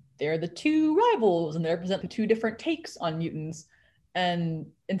they're the two rivals and they represent the two different takes on mutants. And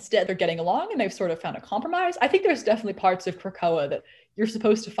instead, they're getting along and they've sort of found a compromise. I think there's definitely parts of Krakoa that you're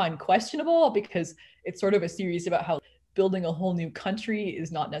supposed to find questionable because it's sort of a series about how building a whole new country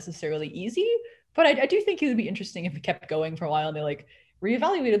is not necessarily easy. But I do think it would be interesting if it kept going for a while and they like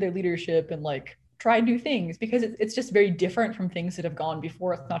reevaluated their leadership and like tried new things because it's just very different from things that have gone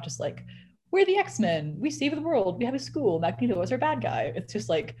before. It's not just like, we're the X-Men, we save the world, we have a school, Magneto is our bad guy. It's just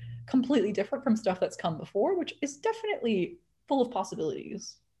like completely different from stuff that's come before, which is definitely full of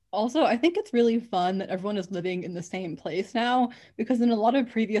possibilities. Also, I think it's really fun that everyone is living in the same place now because in a lot of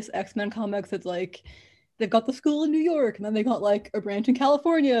previous X-Men comics, it's like they've got the school in New York and then they got like a branch in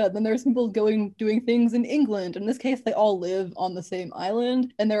California. And then there's people doing things in England. In this case, they all live on the same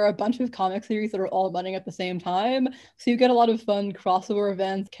island. And there are a bunch of comic series that are all running at the same time. So you get a lot of fun crossover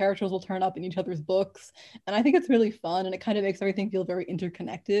events. Characters will turn up in each other's books. And I think it's really fun. And it kind of makes everything feel very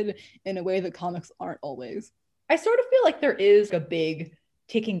interconnected in a way that comics aren't always. I sort of feel like there is a big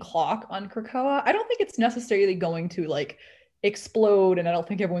ticking clock on Krakoa. I don't think it's necessarily going to like explode and I don't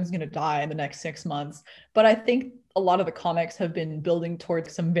think everyone's going to die in the next 6 months, but I think a lot of the comics have been building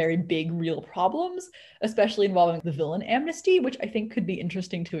towards some very big real problems, especially involving the villain amnesty, which I think could be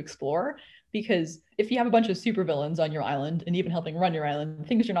interesting to explore because if you have a bunch of supervillains on your island and even helping run your island,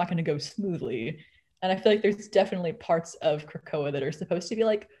 things are not going to go smoothly. And I feel like there's definitely parts of Krakoa that are supposed to be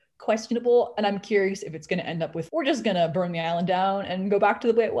like questionable, and I'm curious if it's going to end up with we're just going to burn the island down and go back to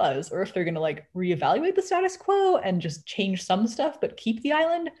the way it was, or if they're going to like reevaluate the status quo and just change some stuff but keep the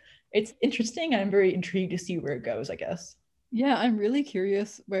island. It's interesting and I'm very intrigued to see where it goes, I guess. Yeah, I'm really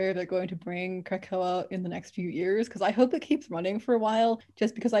curious where they're going to bring Krakoa in the next few years because I hope it keeps running for a while,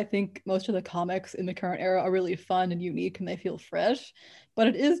 just because I think most of the comics in the current era are really fun and unique and they feel fresh. But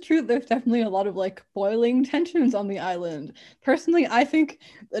it is true there's definitely a lot of like boiling tensions on the island. Personally, I think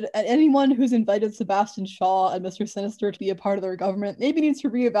that anyone who's invited Sebastian Shaw and Mr. Sinister to be a part of their government maybe needs to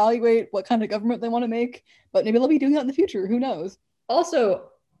reevaluate what kind of government they want to make, but maybe they'll be doing that in the future. Who knows?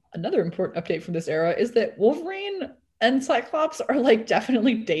 Also, another important update from this era is that Wolverine and Cyclops are like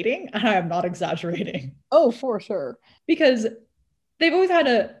definitely dating, and I am not exaggerating. Oh, for sure. Because they've always had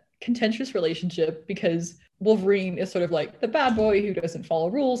a contentious relationship because Wolverine is sort of like the bad boy who doesn't follow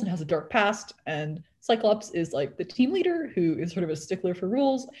rules and has a dark past, and Cyclops is like the team leader who is sort of a stickler for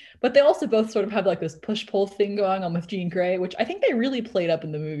rules. But they also both sort of have like this push-pull thing going on with Jean Grey, which I think they really played up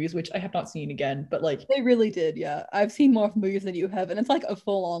in the movies, which I have not seen again. But like, They really did, yeah. I've seen more of the movies than you have, and it's like a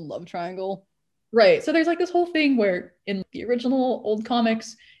full-on love triangle. right. So there's like this whole thing where in the original old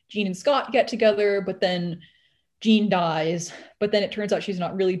comics, Jean and Scott get together, but then Jean dies, but then it turns out she's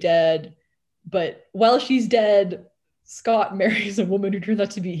not really dead. But while she's dead, Scott marries a woman who turns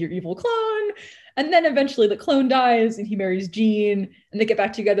out to be your evil clone. And then eventually the clone dies and he marries Jean and they get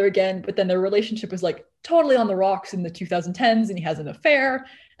back together again. But then their relationship is like totally on the rocks in the 2010s and he has an affair.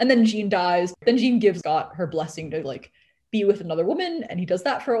 And then Jean dies. Then Jean gives Scott her blessing to like be with another woman and he does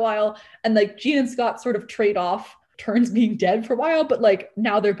that for a while. And like Jean and Scott sort of trade off turns being dead for a while, but like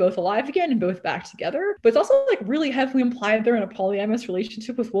now they're both alive again and both back together. But it's also like really heavily implied they're in a polyamorous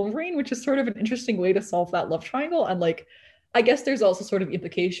relationship with Wolverine, which is sort of an interesting way to solve that love triangle. And like, I guess there's also sort of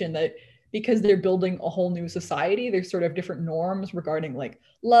implication that because they're building a whole new society, there's sort of different norms regarding like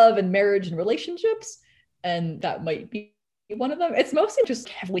love and marriage and relationships. And that might be one of them. It's mostly just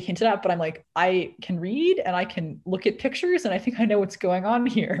heavily hinted at, but I'm like, I can read and I can look at pictures and I think I know what's going on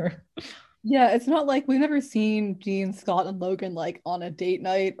here. Yeah, it's not like we've never seen Jean, Scott, and Logan like on a date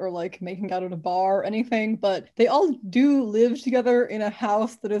night or like making out at a bar or anything, but they all do live together in a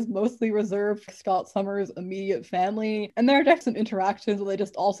house that is mostly reserved for Scott Summers' immediate family. And there are definitely some interactions where they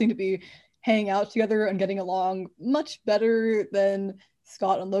just all seem to be hanging out together and getting along much better than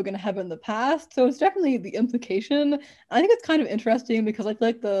Scott and Logan have in the past. So it's definitely the implication. I think it's kind of interesting because I feel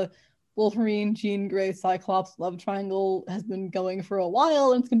like the Wolverine, Jean Grey, Cyclops love triangle has been going for a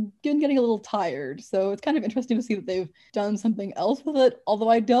while and it's been getting a little tired. So it's kind of interesting to see that they've done something else with it. Although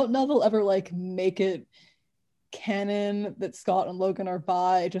I don't know they'll ever like make it canon that Scott and Logan are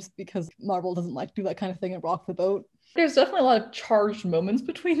bi just because Marvel doesn't like do that kind of thing and rock the boat. There's definitely a lot of charged moments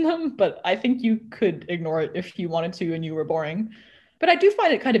between them, but I think you could ignore it if you wanted to and you were boring. But I do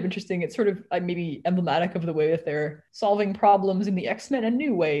find it kind of interesting. It's sort of maybe emblematic of the way that they're solving problems in the X-Men in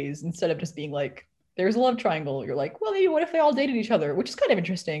new ways instead of just being like, there's a love triangle. You're like, well, maybe what if they all dated each other, which is kind of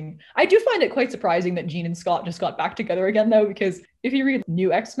interesting. I do find it quite surprising that Jean and Scott just got back together again, though, because if you read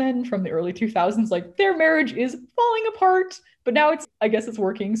new X-Men from the early 2000s, like their marriage is falling apart, but now I guess it's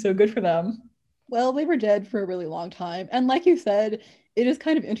working, so good for them. Well, they were dead for a really long time. And like you said, it is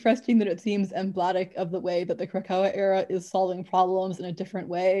kind of interesting that it seems emblematic of the way that the Krakoa era is solving problems in a different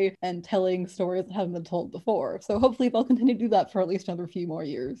way and telling stories that haven't been told before. So hopefully they'll continue to do that for at least another few more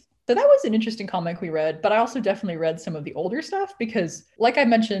years. So that was an interesting comic we read, but I also definitely read some of the older stuff because, like I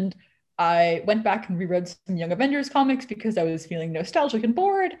mentioned, I went back and reread some Young Avengers comics because I was feeling nostalgic and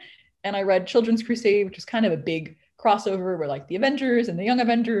bored. And I read Children's Crusade, which is kind of a big crossover where like the Avengers and the Young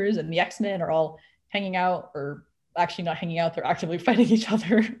Avengers and the X-Men are all hanging out, or actually not hanging out, they're actively fighting each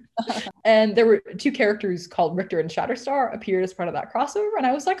other. And there were two characters called Richter and Shatterstar appeared as part of that crossover. And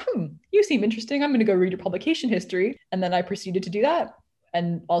I was like, you seem interesting. I'm going to go read your publication history. And then I proceeded to do that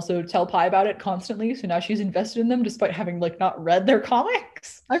and also tell Pi about it constantly. So now she's invested in them despite having like not read their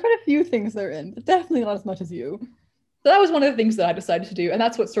comics. I've read a few things they're in, but definitely not as much as you. So that was one of the things that I decided to do. And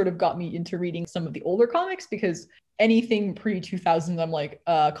that's what sort of got me into reading some of the older comics because anything pre 2000s, I'm like,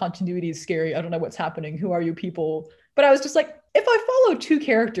 continuity is scary. I don't know what's happening. Who are you people? But I was just like, if I follow two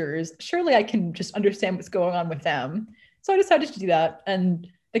characters, surely I can just understand what's going on with them. So I decided to do that. And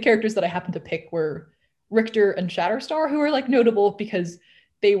the characters that I happened to pick were Richter and Shatterstar, who are like notable because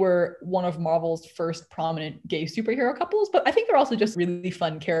they were one of Marvel's first prominent gay superhero couples. But I think they're also just really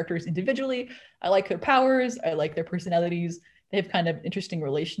fun characters individually. I like their powers. I like their personalities. They have kind of interesting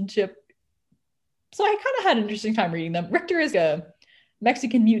relationship. So I kind of had an interesting time reading them. Richter is a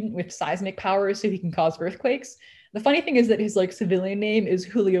Mexican mutant with seismic powers, so he can cause earthquakes. The funny thing is that his like civilian name is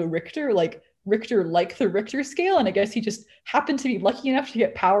Julio Richter, like Richter like the Richter scale, and I guess he just happened to be lucky enough to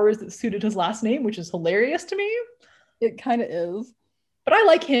get powers that suited his last name, which is hilarious to me. It kind of is. But I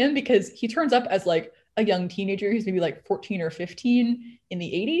like him because he turns up as like a young teenager. He's maybe like 14 or 15 in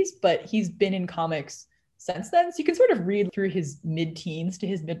the 80s, but he's been in comics since then. So you can sort of read through his mid-teens to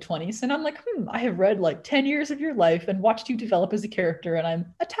his mid-20s, and I'm like, I have read like 10 years of your life and watched you develop as a character, and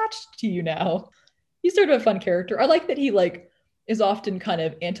I'm attached to you now. He's sort of a fun character. I like that he like is often kind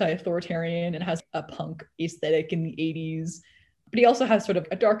of anti-authoritarian and has a punk aesthetic in the 80s. But he also has sort of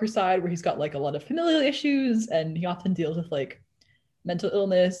a darker side where he's got like a lot of familial issues, and he often deals with like mental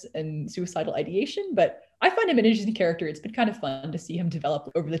illness and suicidal ideation. But I find him an interesting character. It's been kind of fun to see him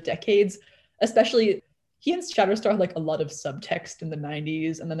develop over the decades, especially he and Shatterstar had like a lot of subtext in the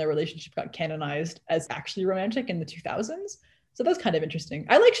 90s, and then their relationship got canonized as actually romantic in the 2000s. So that's kind of interesting.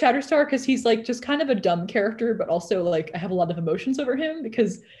 I like Shatterstar because he's like just kind of a dumb character, but also like I have a lot of emotions over him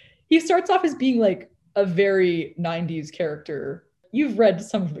because he starts off as being like a very 90s character. You've read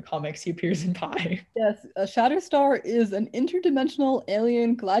some of the comics he appears in Pi. Yes, Shatterstar is an interdimensional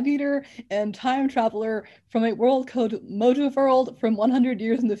alien gladiator and time traveler from a world called Mojoworld from 100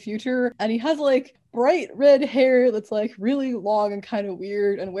 years in the future. And he has like bright red hair that's like really long and kind of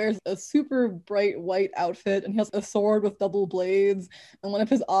weird, and wears a super bright white outfit, and he has a sword with double blades, and one of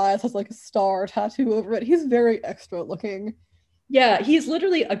his eyes has like a star tattoo over it. He's very extra looking. Yeah, he's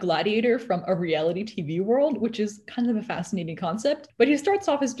literally a gladiator from a reality TV world, which is kind of a fascinating concept. But he starts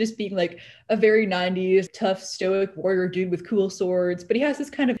off as just being like a very 90s tough, stoic warrior dude with cool swords. But he has this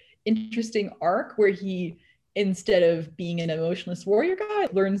kind of interesting arc where he, instead of being an emotionless warrior guy,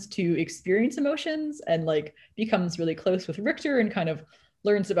 learns to experience emotions and like becomes really close with Richter and kind of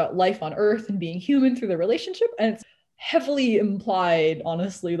learns about life on Earth and being human through their relationship. And it's heavily implied,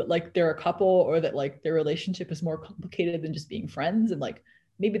 honestly, that like they're a couple or that like their relationship is more complicated than just being friends. And like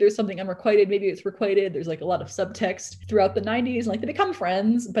maybe there's something unrequited, maybe it's requited. There's like a lot of subtext throughout the 90s, and like they become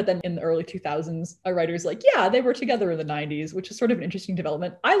friends. But then in the early 2000s, a writer's like, yeah, they were together in the 90s, which is sort of an interesting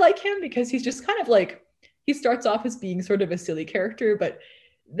development. I like him because he's just kind of like, he starts off as being sort of a silly character, but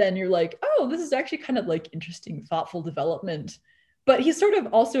then you're like, oh, this is actually kind of like interesting, thoughtful development. But he's sort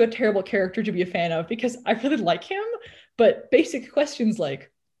of also a terrible character to be a fan of because I really like him. But basic questions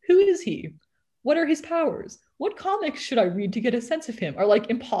like, who is he? What are his powers? What comics should I read to get a sense of him are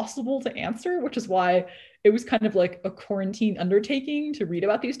like impossible to answer, which is why it was kind of like a quarantine undertaking to read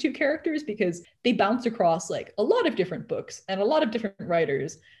about these two characters because they bounce across like a lot of different books and a lot of different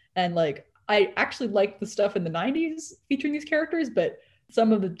writers. And like, I actually liked the stuff in the 90s featuring these characters, but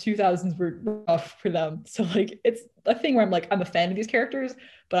some of the 2000s were rough for them. So like it's a thing where I'm like, I'm a fan of these characters,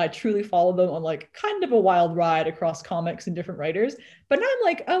 but I truly follow them on like kind of a wild ride across comics and different writers. But now I'm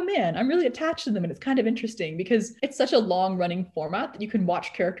like, oh man, I'm really attached to them. And it's kind of interesting because it's such a long running format that you can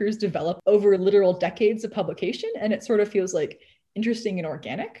watch characters develop over literal decades of publication. And it sort of feels like interesting and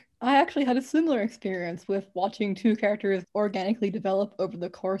organic. I actually had a similar experience with watching two characters organically develop over the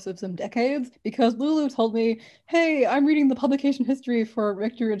course of some decades because Lulu told me, hey, I'm reading the publication history for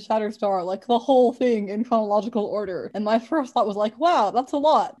Richter and Shatterstar, like the whole thing in chronological order. And my first thought was like, wow, that's a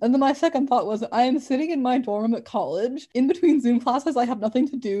lot. And then my second thought was, I am sitting in my dorm room at college. In between Zoom classes, I have nothing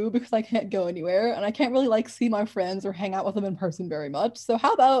to do because I can't go anywhere and I can't really like see my friends or hang out with them in person very much. So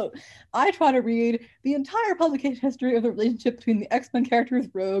how about I try to read the entire publication history of the relationship between the X-Men characters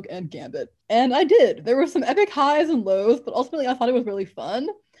Rogue and Gambit. And I did. There were some epic highs and lows, but ultimately I thought it was really fun.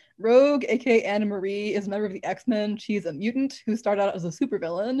 Rogue, aka Anna Marie, is a member of the X-Men. She's a mutant who started out as a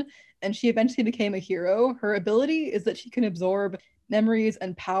supervillain, and she eventually became a hero. Her ability is that she can absorb memories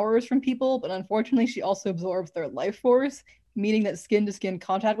and powers from people, but unfortunately she also absorbs their life force, meaning that skin-to-skin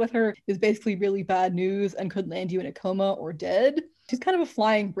contact with her is basically really bad news and could land you in a coma or dead. She's kind of a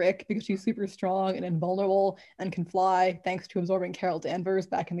flying brick because she's super strong and invulnerable and can fly thanks to absorbing Carol Danvers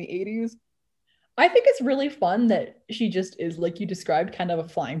back in the 80s. I think it's really fun that she just is, like you described, kind of a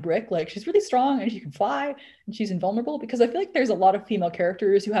flying brick. Like she's really strong and she can fly and she's invulnerable because I feel like there's a lot of female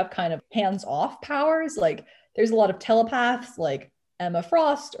characters who have kind of hands-off powers. Like there's a lot of telepaths like Emma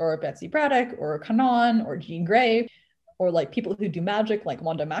Frost or Betsy Braddock or Kanan or Jean Grey or like people who do magic like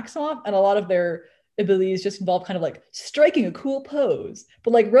Wanda Maximoff, and a lot of their abilities just involve kind of like striking a cool pose.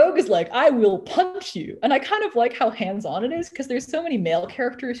 But like Rogue is like, I will punch you. And I kind of like how hands-on it is because there's so many male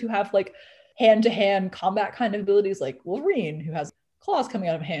characters who have like hand-to-hand combat kind of abilities like Wolverine, who has claws coming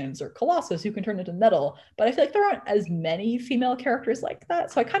out of hands, or Colossus, who can turn into metal. But I feel like there aren't as many female characters like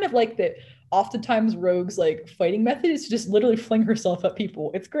that. So I kind of like that oftentimes Rogue's like fighting method is to just literally fling herself at people.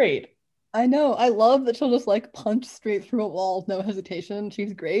 It's great. I know. I love that she'll just like punch straight through a wall, no hesitation.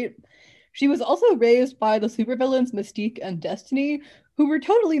 She's great. She was also raised by the supervillains Mystique and Destiny, who were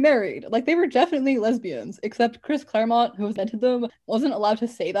totally married. Like, they were definitely lesbians, except Chris Claremont, who invented them, wasn't allowed to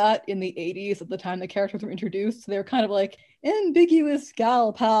say that in the 80s at the time the characters were introduced. So they were kind of like ambiguous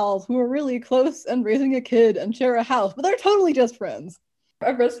gal pals who are really close and raising a kid and share a house, but they're totally just friends.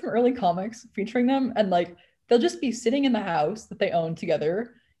 I've read some early comics featuring them, and like they'll just be sitting in the house that they own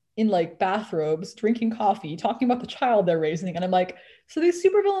together in like bathrobes, drinking coffee, talking about the child they're raising. And I'm like, so these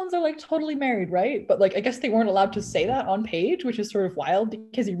supervillains are like totally married, right? But like, I guess they weren't allowed to say that on page, which is sort of wild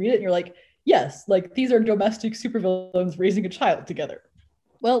because you read it and you're like, yes, like these are domestic supervillains raising a child together.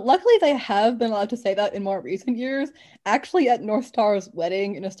 Well, luckily they have been allowed to say that in more recent years. Actually, at North Star's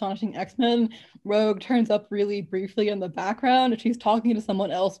wedding in Astonishing X-Men, Rogue turns up really briefly in the background, and she's talking to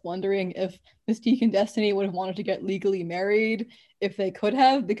someone else, wondering if Mystique and Destiny would have wanted to get legally married if they could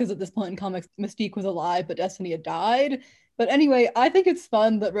have, because at this point in comics, Mystique was alive, but Destiny had died. But anyway, I think it's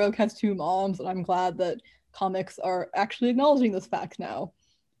fun that Rogue has two moms, and I'm glad that comics are actually acknowledging this fact now.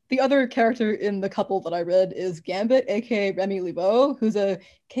 The other character in the couple that I read is Gambit, aka Remy LeBeau, who's a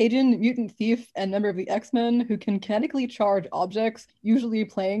Cajun mutant thief and member of the X-Men who can kinetically charge objects, usually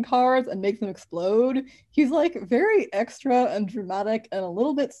playing cards, and make them explode. He's like very extra and dramatic and a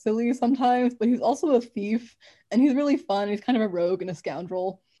little bit silly sometimes, but he's also a thief and he's really fun. He's kind of a rogue and a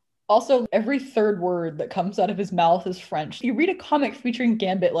scoundrel. Also, every third word that comes out of his mouth is French. You read a comic featuring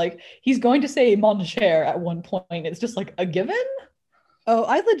Gambit, like he's going to say mon cher at one point. It's just like a given. Oh,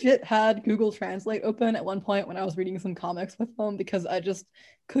 I legit had Google Translate open at one point when I was reading some comics with him because I just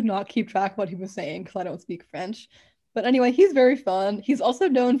could not keep track of what he was saying because I don't speak French. But anyway, he's very fun. He's also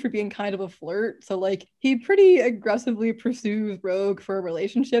known for being kind of a flirt. So, like, he pretty aggressively pursues Rogue for a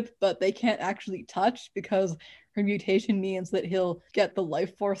relationship, but they can't actually touch because her mutation means that he'll get the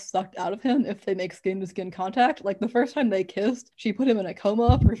life force sucked out of him if they make skin to skin contact. Like, the first time they kissed, she put him in a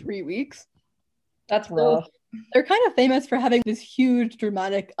coma for 3 weeks. That's So rough. they're kind of famous for having this huge,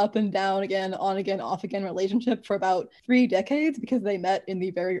 dramatic up and down again, on again, off again relationship for about 3 decades because they met in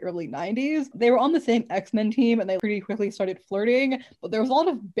the very early 90s. They were on the same X-Men team and they pretty quickly started flirting, but there was a lot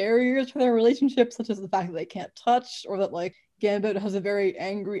of barriers to their relationship, such as the fact that they can't touch or that, like, Gambit has a very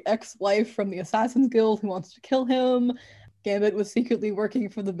angry ex-wife from the Assassin's Guild who wants to kill him. Gambit was secretly working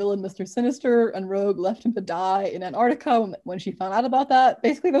for the villain Mr. Sinister, and Rogue left him to die in Antarctica when she found out about that.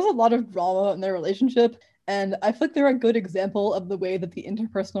 Basically, there's a lot of drama in their relationship, and I feel like they're a good example of the way that the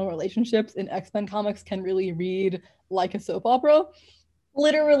interpersonal relationships in X-Men comics can really read like a soap opera.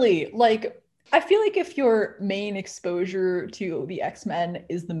 Literally, like I feel like if your main exposure to the X-Men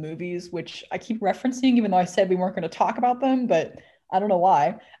is the movies, which I keep referencing, even though I said we weren't going to talk about them, but I don't know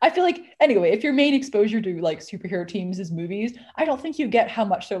why. I feel like anyway, if your main exposure to like superhero teams is movies, I don't think you get how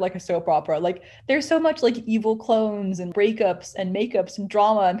much they're like a soap opera. Like there's so much like evil clones and breakups and makeups and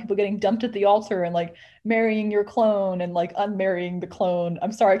drama and people getting dumped at the altar and like marrying your clone and like unmarrying the clone.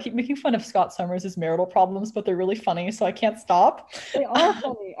 I'm sorry, I keep making fun of Scott Summers' marital problems, but they're really funny, so I can't stop. They are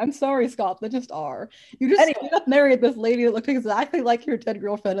funny. I'm sorry, Scott. They just are. You just Anyway, straight up married this lady that looked exactly like your dead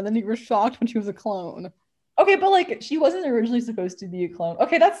girlfriend, and then you were shocked when she was a clone. okay, but like she wasn't originally supposed to be a clone.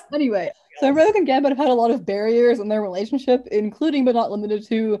 Okay, that's Anyway, so Rogue and Gambit have had a lot of barriers in their relationship, including but not limited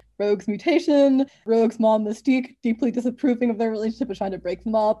to Rogue's mutation, Rogue's mom Mystique deeply disapproving of their relationship and trying to break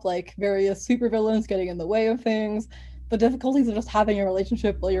them up, like various supervillains getting in the way of things, the difficulties of just having a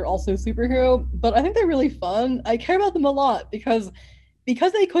relationship while you're also a superhero. But I think they're really fun. I care about them a lot because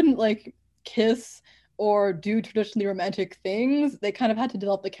they couldn't like kiss or do traditionally romantic things, they kind of had to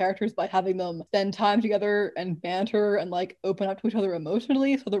develop the characters by having them spend time together and banter and like open up to each other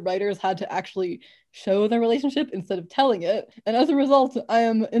emotionally. So the writers had to actually show their relationship instead of telling it. And as a result, I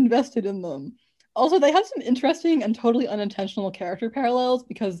am invested in them. Also, they have some interesting and totally unintentional character parallels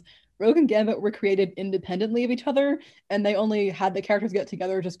because Rogue and Gambit were created independently of each other, and they only had the characters get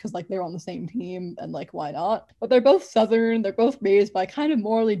together just because like they were on the same team and like why not? But they're both Southern, they're both raised by kind of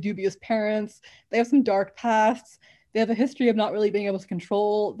morally dubious parents, they have some dark pasts, they have a history of not really being able to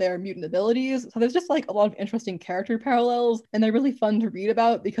control their mutant abilities. So there's just like a lot of interesting character parallels, and they're really fun to read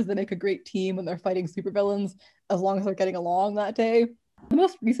about because they make a great team when they're fighting supervillains as long as they're getting along that day. The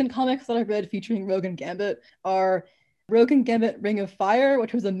most recent comics that I've read featuring Rogue and Gambit are Rogue and Gambit Ring of Fire,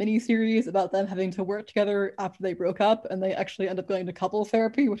 which was a mini series about them having to work together after they broke up, and they actually end up going to couples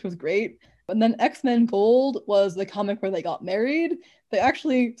therapy, which was great. And then X-Men Gold was the comic where they got married. They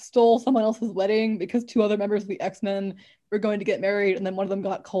actually stole someone else's wedding because two other members of the X-Men were going to get married, and then one of them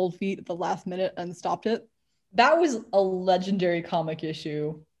got cold feet at the last minute and stopped it. that was a legendary comic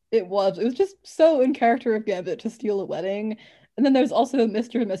issue. It was just so in character of Gambit to steal a wedding. And then there's also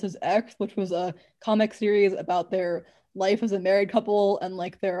Mr. and Mrs. X, which was a comic series about their life as a married couple and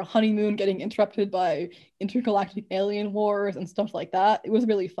like their honeymoon getting interrupted by intergalactic alien wars and stuff like that. It was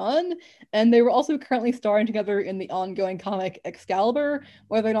really fun. And they were also currently starring together in the ongoing comic Excalibur,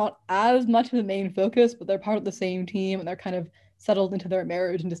 where they're not as much of the main focus, but they're part of the same team and they're kind of settled into their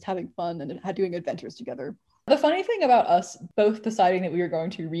marriage and just having fun and doing adventures together. The funny thing about us both deciding that we were going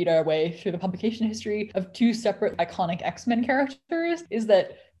to read our way through the publication history of two separate iconic X-Men characters is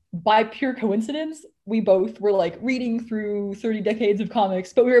that by pure coincidence, we both were like reading through 30 decades of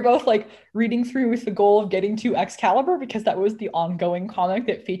comics, but we were both like reading through with the goal of getting to Excalibur because that was the ongoing comic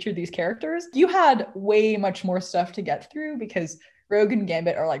that featured these characters. You had way much more stuff to get through because Rogue and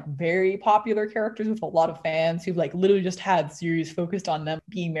Gambit are like very popular characters with a lot of fans who've like literally just had series focused on them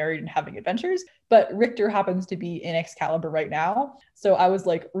being married and having adventures. But Richter happens to be in Excalibur right now. So I was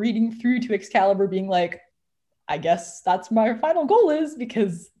like reading through to Excalibur being like, I guess that's my final goal is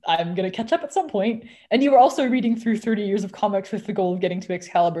because I'm going to catch up at some point. And you were also reading through 30 years of comics with the goal of getting to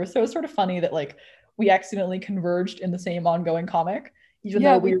Excalibur. So it's sort of funny that like we accidentally converged in the same ongoing comic, even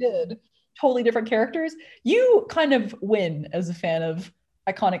though we did. Totally different characters. You kind of win as a fan of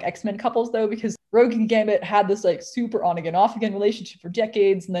iconic X-Men couples though, because Rogue and Gambit had this like super on again, off again relationship for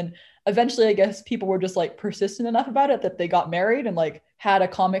decades. And then eventually, I guess people were just like persistent enough about it that they got married and like had a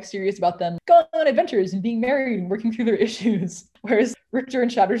comic series about them going on adventures and being married and working through their issues. Whereas Richter and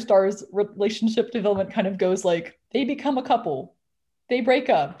Shatterstar's relationship development kind of goes like, they become a couple, they break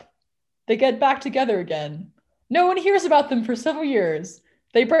up, they get back together again. No one hears about them for several years.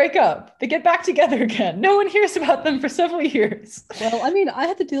 They break up. They get back together again. No one hears about them for several years. Well, I mean, I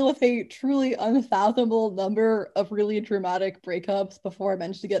had to deal with a truly unfathomable number of really dramatic breakups before I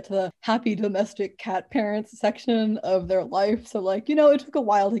managed to get to the happy domestic cat parents section of their life. So, like, it took a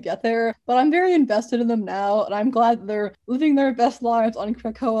while to get there, but I'm very invested in them now, and I'm glad that they're living their best lives on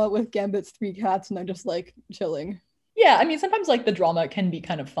Krakoa with Gambit's 3 cats, and they're just, like, chilling. Yeah, I mean, sometimes like the drama can be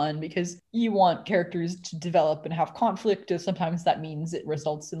kind of fun because you want characters to develop and have conflict, and sometimes that means it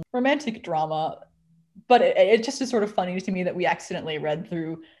results in romantic drama. But it just is sort of funny to me that we accidentally read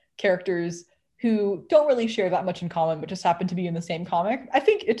through characters who don't really share that much in common, but just happen to be in the same comic. I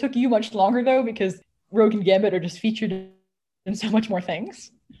think it took you much longer though, because Rogue and Gambit are just featured in so much more things.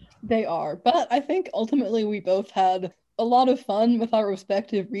 They are, but I think ultimately we both had a lot of fun with our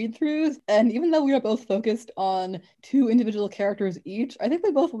respective read-throughs, and even though we were both focused on 2 individual characters each, I think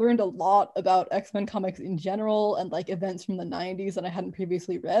we both learned a lot about X-Men comics in general and like events from the 90s that I hadn't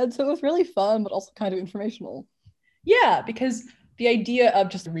previously read, so it was really fun but also kind of informational. Yeah, because the idea of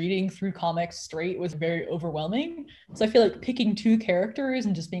just reading through comics straight was very overwhelming. So I feel like picking 2 characters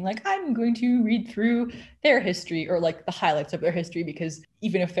and just being like, I'm going to read through their history or like the highlights of their history, because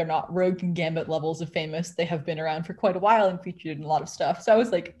even if they're not Rogue and Gambit levels of famous, they have been around for quite a while and featured in a lot of stuff. So I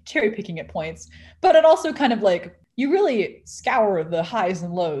was like cherry picking at points, but it also kind of like, you really scour the highs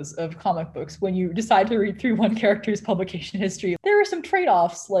and lows of comic books when you decide to read through one character's publication history. There are some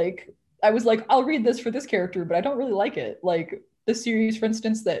trade-offs. Like I was like, I'll read this for this character, but I don't really like it. Like the series, for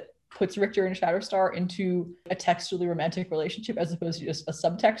instance, that puts Richter and Shatterstar into a textually romantic relationship as opposed to just a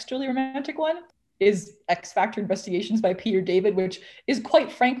subtextually romantic one is X Factor Investigations by Peter David, which is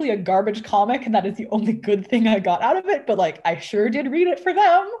quite frankly a garbage comic, and that is the only good thing I got out of it, but like I sure did read it for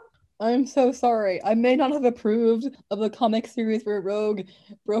them. I'm so sorry. I may not have approved of the comic series where Rogue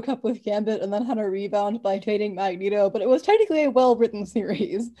broke up with Gambit and then had a rebound by dating Magneto, but it was technically a well-written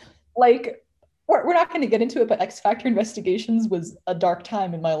series. Like, we're not going to get into it, but X Factor Investigations was a dark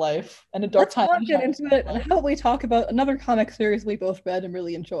time in my life and a dark Let's time. not get into it. And how about we talk about another comic series we both read and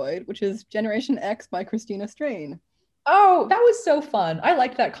really enjoyed, which is Generation X by Christina Strain. Oh, that was so fun. I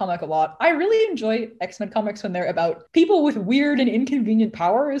liked that comic a lot. I really enjoy X-Men comics when they're about people with weird and inconvenient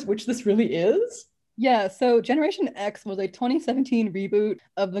powers, which this really is. Yeah, so Generation X was a 2017 reboot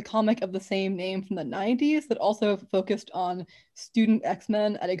of the comic of the same name from the 90s that also focused on student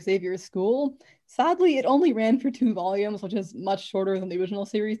X-Men at Xavier's school. Sadly, it only ran for 2 volumes, which is much shorter than the original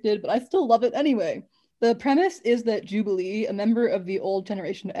series did, but I still love it anyway. The premise is that Jubilee, a member of the old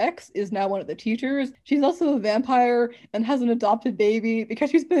Generation X, is now one of the teachers. She's also a vampire and has an adopted baby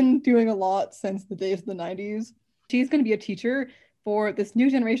because she's been doing a lot since the days of the 90s. She's going to be a teacher for this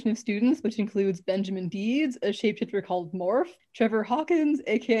new generation of students, which includes Benjamin Deeds, a shapeshifter called Morph, Trevor Hawkins,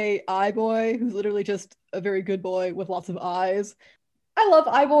 aka Eye-Boy, who's literally just a very good boy with lots of eyes. I love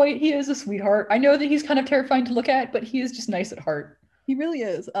Eye-Boy. He is a sweetheart. I know that he's kind of terrifying to look at, but he is just nice at heart. He really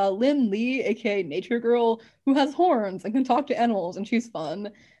is. Lynn Lee, aka Nature Girl, who has horns and can talk to animals, and she's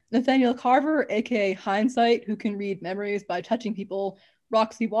fun. Nathaniel Carver, aka Hindsight, who can read memories by touching people.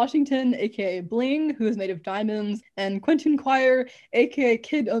 Roxy Washington, aka Bling, who is made of diamonds, and Quentin Quire, aka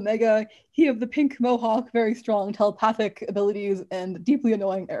Kid Omega, he of the pink mohawk, very strong telepathic abilities, and deeply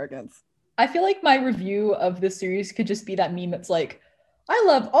annoying arrogance. I feel like my review of this series could just be that meme that's like, I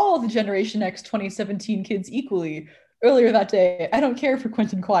love all the Generation X 2017 kids equally. Earlier that day, I don't care for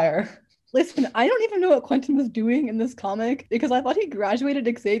Quentin Quire. Listen, I don't even know what Quentin was doing in this comic because I thought he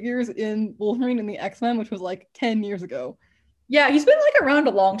graduated Xavier's in Wolverine and the X-Men, which was like 10 years ago. Yeah, he's been like around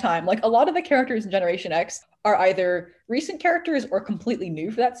a long time. Like a lot of the characters in Generation X are either recent characters or completely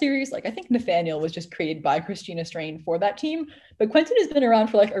new for that series. Like I think Nathaniel was just created by Christina Strain for that team, but Quentin has been around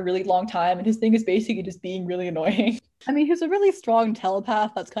for like a really long time, and his thing is basically just being really annoying. I mean, he's a really strong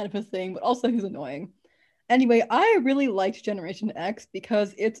telepath, that's kind of his thing, but also he's annoying. Anyway, I really liked Generation X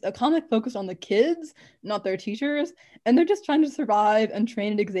because it's a comic focused on the kids, not their teachers, and they're just trying to survive and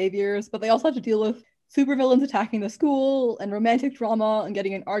train at Xavier's, but they also have to deal with supervillains attacking the school and romantic drama and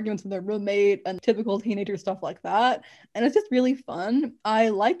getting in arguments with their roommate and typical teenager stuff like that. And it's just really fun. I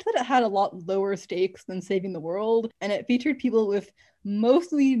liked that it had a lot lower stakes than Saving the World, and it featured people with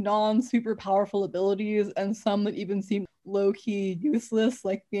mostly non-super powerful abilities and some that even seemed low-key useless,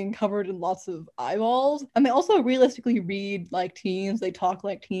 like being covered in lots of eyeballs. And they also realistically read like teens, they talk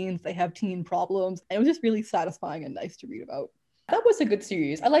like teens, they have teen problems, and it was just really satisfying and nice to read about. That was a good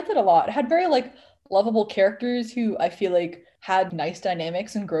series. I liked it a lot. It had very like lovable characters who I feel like had nice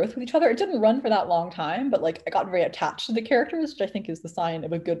dynamics and growth with each other. It didn't run for that long time, but like I got very attached to the characters, which I think is the sign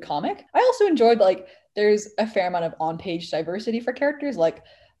of a good comic. I also enjoyed like there's a fair amount of on-page diversity for characters. Like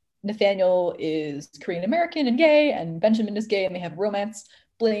Nathaniel is Korean American and gay, and Benjamin is gay, and they have romance.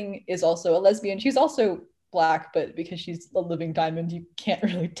 Bling is also a lesbian. She's also black, but because she's a living diamond, you can't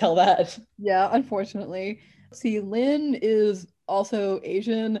really tell that. Yeah, unfortunately. See, Lynn is also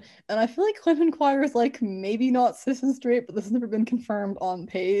Asian, and I feel like Clinton Quire is like maybe not cis and straight, but this has never been confirmed on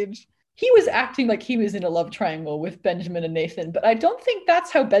page. He was acting like he was in a love triangle with Benjamin and Nathan, but I don't think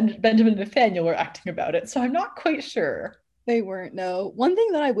that's how Benjamin and Nathaniel were acting about it, so I'm not quite sure. They weren't, no. One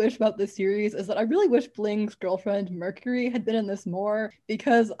thing that I wish about this series is that I really wish Bling's girlfriend Mercury had been in this more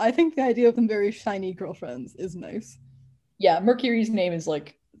because I think the idea of them very shiny girlfriends is nice. Yeah, Mercury's name is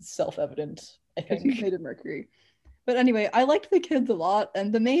like self-evident, I Because she's think. made of Mercury. But anyway, I liked the kids a lot,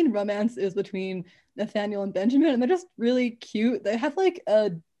 and the main romance is between Nathaniel and Benjamin, and they're just really cute. They have like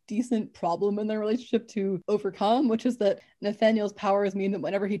a decent problem in their relationship to overcome, which is that Nathaniel's powers mean that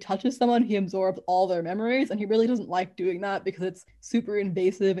whenever he touches someone, he absorbs all their memories, and he really doesn't like doing that because it's super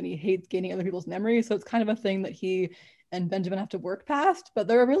invasive and he hates gaining other people's memories. So it's kind of a thing that he and Benjamin have to work past, but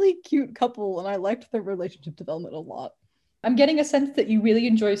they're a really cute couple, and I liked their relationship development a lot. I'm getting a sense that you really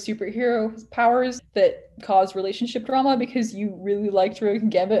enjoy superhero powers that cause relationship drama because you really liked Rogue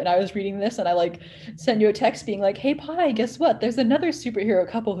and Gambit, and I was reading this and I like sent you a text being like, "Hey Pi, guess what? There's another superhero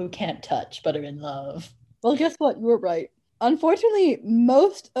couple who can't touch but are in love." Well, guess what? You were right. Unfortunately,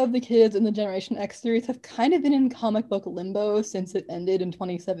 most of the kids in the Generation X series have kind of been in comic book limbo since it ended in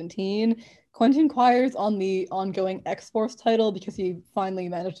 2017. Quentin Quire's on the ongoing X-Force title because he finally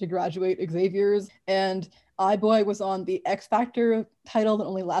managed to graduate Xavier's, and iBoy was on the X Factor title that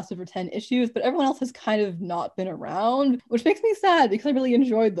only lasted for 10 issues, but everyone else has kind of not been around, which makes me sad because I really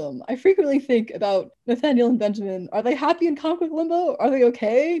enjoyed them. I frequently think about Nathaniel and Benjamin. Are they happy in comic book limbo? Are they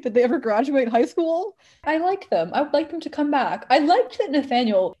okay? Did they ever graduate high school? I like them. I would like them to come back. I liked that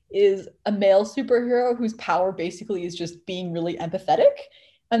Nathaniel is a male superhero whose power basically is just being really empathetic,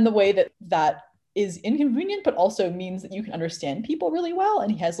 and the way that that is inconvenient but also means that you can understand people really well,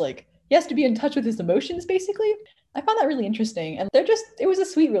 and he has to be in touch with his emotions basically. I found that really interesting. And it was a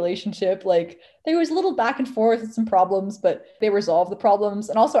sweet relationship. Like there was a little back and forth and some problems, but they resolved the problems.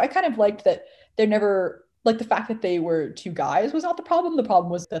 And also I kind of liked that they're never like the fact that they were two guys was not the problem. The problem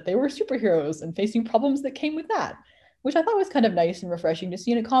was that they were superheroes and facing problems that came with that, which I thought was kind of nice and refreshing to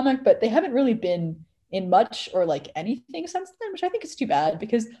see in a comic, but they haven't really been in much or like anything since then, which I think is too bad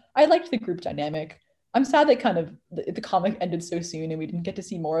because I liked the group dynamic. I'm sad that the comic ended so soon and we didn't get to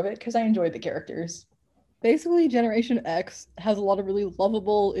see more of it because I enjoyed the characters. Basically, Generation X has a lot of really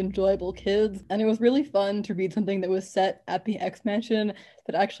lovable, enjoyable kids, and it was really fun to read something that was set at the X Mansion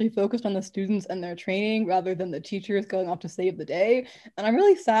that actually focused on the students and their training rather than the teachers going off to save the day. And I'm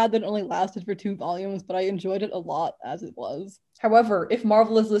really sad that it only lasted for 2 volumes, but I enjoyed it a lot as it was. However, if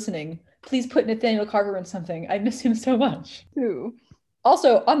Marvel is listening, please put Nathaniel Carver in something. I miss him so much. Too.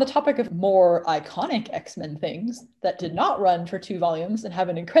 Also, on the topic of more iconic X-Men things that did not run for 2 volumes and have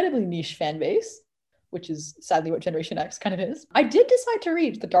an incredibly niche fan base, which is sadly what Generation X kind of is, I did decide to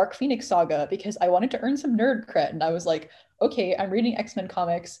read the Dark Phoenix saga because I wanted to earn some nerd cred. And I was like, okay, I'm reading X-Men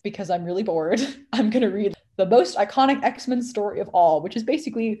comics because I'm really bored. I'm going to read the most iconic X-Men story of all, which is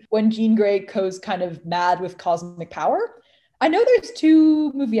basically when Jean Grey goes kind of mad with cosmic power. I know there's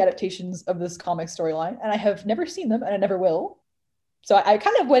 2 movie adaptations of this comic storyline, and I have never seen them, and I never will. So I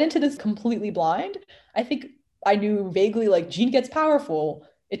kind of went into this completely blind. I think I knew vaguely like Jean gets powerful.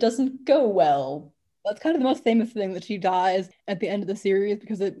 It doesn't go well. That's kind of the most famous thing, that she dies at the end of the series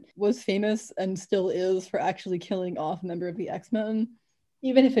because it was famous and still is for actually killing off a member of the X-Men.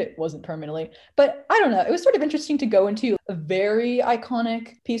 Even if it wasn't permanently. But I don't know. It was sort of interesting to go into a very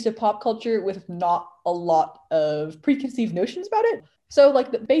iconic piece of pop culture with not a lot of preconceived notions about it. So,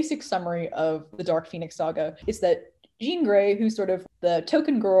 like, the basic summary of the Dark Phoenix saga is that Jean Grey, who's sort of the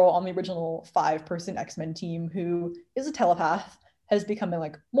token girl on the original 5-person X-Men team, who is a telepath, has become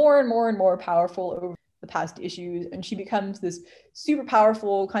like more and more and more powerful over the past issues, and she becomes this super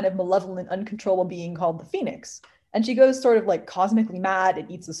powerful, kind of malevolent, uncontrollable being called the Phoenix. And she goes sort of like cosmically mad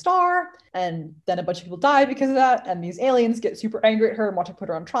and eats a star, and then a bunch of people die because of that, and these aliens get super angry at her and want to put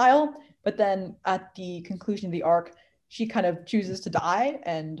her on trial. But then at the conclusion of the arc, she kind of chooses to die,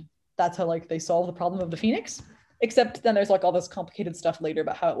 and that's how like they solve the problem of the Phoenix. Except then there's like all this complicated stuff later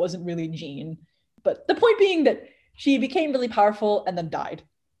about how it wasn't really Jean. But the point being that she became really powerful and then died.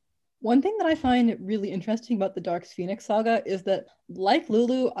 One thing that I find really interesting about the Dark Phoenix saga is that, like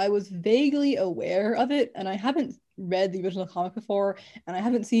Lulu, I was vaguely aware of it, and I haven't read the original comic before, and I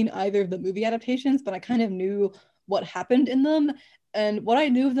haven't seen either of the movie adaptations, but I kind of knew what happened in them. And what I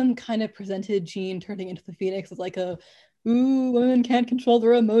knew of them kind of presented Jean turning into the Phoenix as like a, ooh, women can't control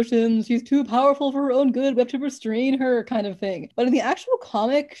their emotions. She's too powerful for her own good. We have to restrain her kind of thing. But in the actual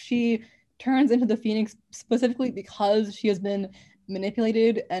comic, she turns into the Phoenix specifically because she has been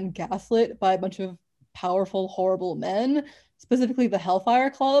manipulated and gaslit by a bunch of powerful, horrible men, specifically the Hellfire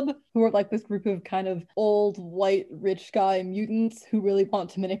Club, who are like this group of kind of old, white, rich guy mutants who really want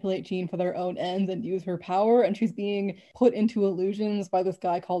to manipulate Jean for their own ends and use her power. And she's being put into illusions by this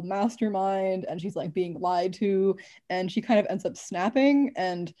guy called Mastermind, and she's like being lied to, and she kind of ends up snapping,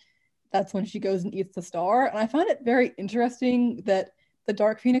 and that's when she goes and eats the star. And I find it very interesting that the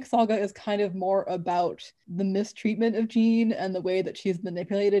Dark Phoenix saga is kind of more about the mistreatment of Jean and the way that she's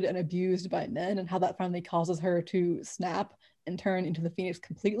manipulated and abused by men, and how that finally causes her to snap and turn into the Phoenix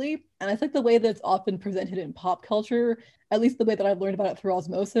completely. And I think the way that it's often presented in pop culture, at least the way that I've learned about it through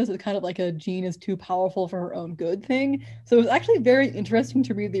osmosis, is kind of like a Jean is too powerful for her own good thing. So it was actually very interesting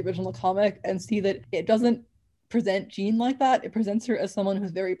to read the original comic and see that it doesn't present Jean like that. It presents her as someone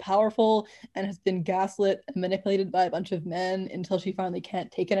who's very powerful and has been gaslit and manipulated by a bunch of men until she finally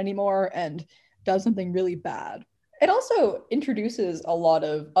can't take it anymore and does something really bad. It also introduces a lot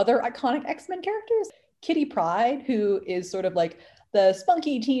of other iconic X-Men characters. Kitty Pryde, who is sort of like the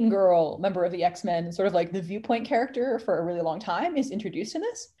spunky teen girl member of the X-Men, sort of like the viewpoint character for a really long time, is introduced in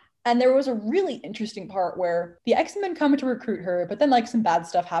this. And there was a really interesting part where the X-Men come to recruit her, but then like some bad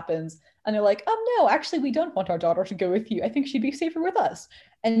stuff happens. And they're like, oh no, actually, we don't want our daughter to go with you. I think she'd be safer with us.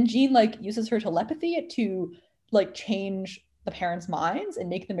 And Jean like uses her telepathy to like change the parents' minds and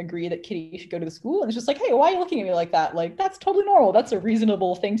make them agree that Kitty should go to the school. And it's just like, hey, why are you looking at me like that? Like, that's totally normal. That's a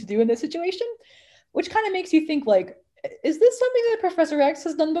reasonable thing to do in this situation. Which kind of makes you think like, is this something that Professor X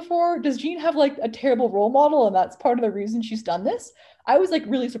has done before? Does Jean have like a terrible role model and that's part of the reason she's done this? I was like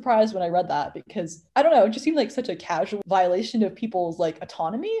really surprised when I read that because I don't know, it just seemed like such a casual violation of people's like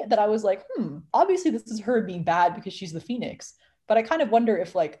autonomy that I was like, obviously this is her being bad because she's the Phoenix. But I kind of wonder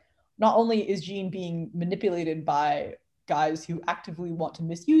if like not only is Jean being manipulated by guys who actively want to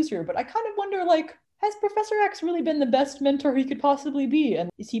misuse her, but I kind of wonder like, has Professor X really been the best mentor he could possibly be?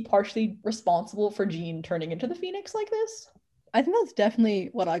 And is he partially responsible for Jean turning into the Phoenix like this? I think that's definitely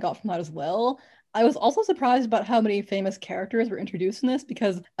what I got from that as well. I was also surprised about how many famous characters were introduced in this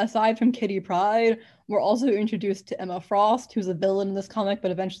because aside from Kitty Pryde, we're also introduced to Emma Frost, who's a villain in this comic,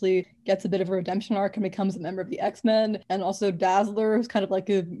 but eventually gets a bit of a redemption arc and becomes a member of the X-Men, and also Dazzler, who's kind of like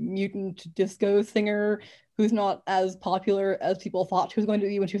a mutant disco singer who's not as popular as people thought she was going to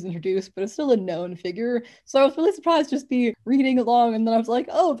be when she was introduced, but is still a known figure. So I was really surprised to just be reading along, and then I was like,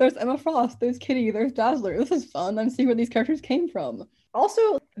 oh, there's Emma Frost, there's Kitty, there's Dazzler. This is fun. I'm seeing where these characters came from.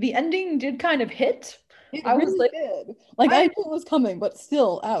 Also, the ending did kind of hit. It I was really like, did. Like I knew it was coming, but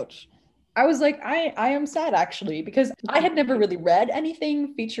still, ouch. I am sad actually because I had never really read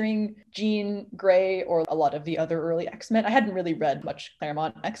anything featuring Jean Grey or a lot of the other early X-Men. I hadn't really read much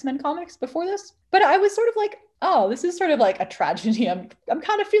Claremont X-Men comics before this, but I was sort of like, oh, this is sort of like a tragedy. I'm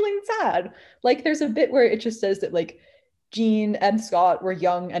kind of feeling sad. Like there's a bit where it just says that like Jean and Scott were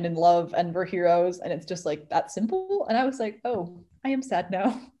young and in love and were heroes, and it's just like that simple. And I was like, oh, I am sad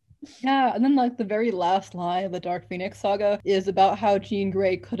now. Yeah, and then like the very last line of the Dark Phoenix saga is about how Jean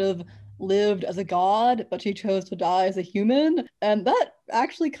Grey could have lived as a god, but she chose to die as a human. And that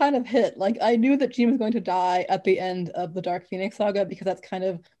actually kind of hit. Like I knew that Jean was going to die at the end of the Dark Phoenix saga because that's kind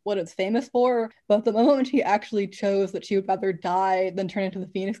of what it's famous for. But the moment she actually chose that she would rather die than turn into the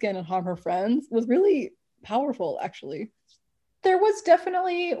Phoenix again and harm her friends was really powerful, actually. There was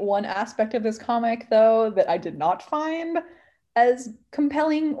definitely one aspect of this comic, though, that I did not find as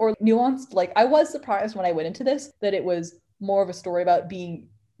compelling or nuanced. Like, I was surprised when I went into this that it was more of a story about being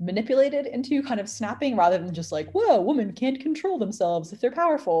manipulated into kind of snapping rather than just like, whoa, women can't control themselves if they're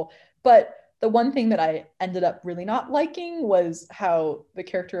powerful. But the one thing that I ended up really not liking was how the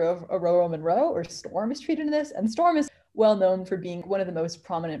character of Aurora Monroe, or Storm, is treated in this. And Storm is well known for being one of the most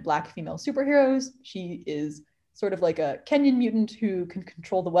prominent Black female superheroes. She is sort of like a Kenyan mutant who can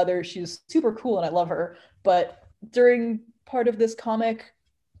control the weather. She's super cool and I love her. But during part of this comic,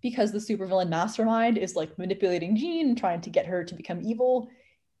 because the supervillain Mastermind is like manipulating Jean and trying to get her to become evil,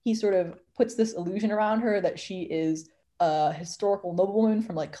 he sort of puts this illusion around her that she is a historical noblewoman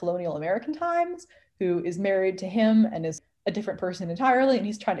from like colonial American times who is married to him and is a different person entirely. And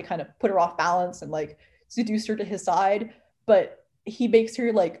he's trying to kind of put her off balance and like seduce her to his side. But he makes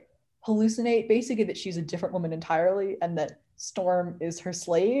her like hallucinate basically that she's a different woman entirely and that Storm is her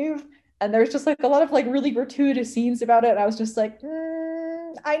slave. And there's just like a lot of like really gratuitous scenes about it. And I was just like,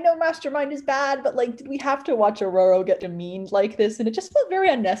 I know Mastermind is bad, but like, did we have to watch Aurora get demeaned like this? And it just felt very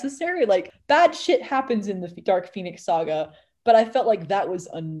unnecessary. Like, bad shit happens in the Dark Phoenix saga, but I felt like that was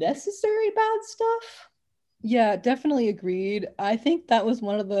unnecessary bad stuff. Yeah, definitely agreed. I think that was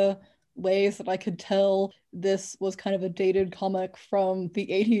one of the ways that I could tell this was kind of a dated comic from the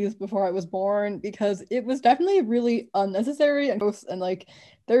 80s before I was born, because it was definitely really unnecessary and gross, and like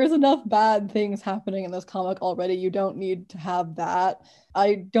there is enough bad things happening in this comic already. You don't need to have that.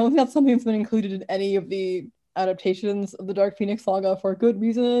 I don't think that's something that's been included in any of the adaptations of the Dark Phoenix saga for a good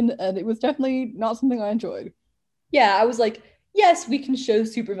reason, and it was definitely not something I enjoyed. Yeah, I was like, yes, we can show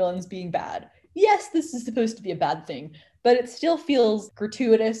supervillains being bad. Yes, this is supposed to be a bad thing, but it still feels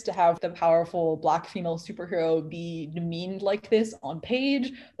gratuitous to have the powerful Black female superhero be demeaned like this on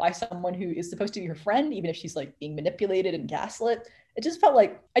page by someone who is supposed to be her friend, even if she's like being manipulated and gaslit. It just felt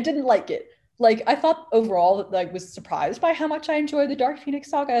like I didn't like it. Like, I thought overall that I was surprised by how much I enjoyed the Dark Phoenix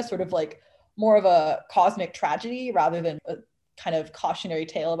saga as sort of like more of a cosmic tragedy rather than a kind of cautionary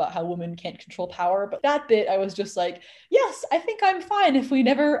tale about how women can't control power. But that bit, I was just like, yes, I think I'm fine if we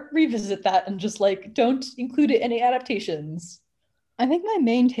never revisit that and just like don't include it in any adaptations. I think my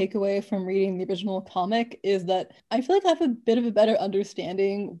main takeaway from reading the original comic is that I feel like I have a bit of a better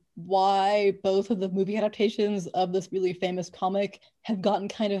understanding why both of the movie adaptations of this really famous comic have gotten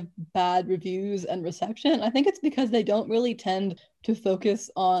kind of bad reviews and reception. I think it's because they don't really tend to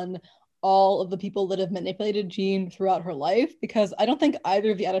focus on all of the people that have manipulated Jean throughout her life, because I don't think either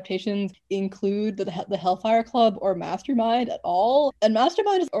of the adaptations include the Hellfire Club or Mastermind at all. And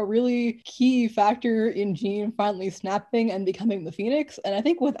Mastermind is a really key factor in Jean finally snapping and becoming the Phoenix. And I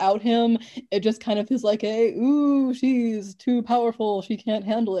think without him, it just kind of feels like a, ooh, she's too powerful, she can't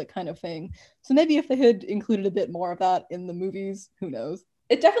handle it kind of thing. So maybe if they had included a bit more of that in the movies, who knows?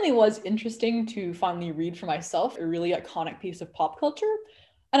 It definitely was interesting to finally read for myself a really iconic piece of pop culture.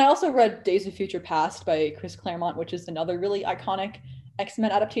 And I also read Days of Future Past by Chris Claremont, which is another really iconic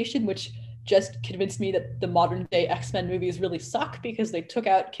X-Men adaptation, which just convinced me that the modern day X-Men movies really suck because they took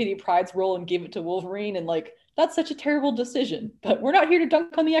out Kitty Pryde's role and gave it to Wolverine. And like, that's such a terrible decision. But we're not here to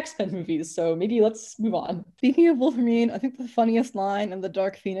dunk on the X-Men movies, so maybe let's move on. Speaking of Wolverine, I think the funniest line in the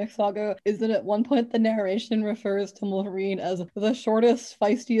Dark Phoenix saga is that at one point the narration refers to Wolverine as the shortest,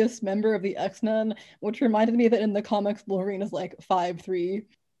 feistiest member of the X-Men, which reminded me that in the comics Wolverine is like 5'3".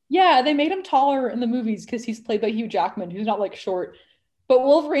 Yeah, they made him taller in the movies because he's played by Hugh Jackman, who's not like short. But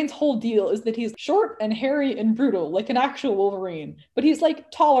Wolverine's whole deal is that he's short and hairy and brutal, like an actual Wolverine. But he's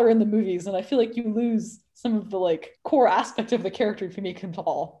like taller in the movies, and I feel like you lose some of the like core aspect of the character if you make him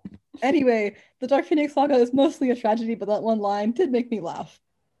tall. Anyway, the Dark Phoenix saga is mostly a tragedy, but that one line did make me laugh.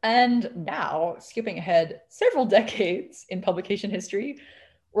 And now, skipping ahead several decades in publication history,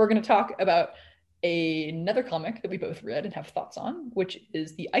 we're going to talk about another comic that we both read and have thoughts on, which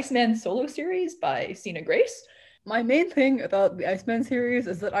is the Iceman solo series by Sina Grace. My main thing about the Iceman series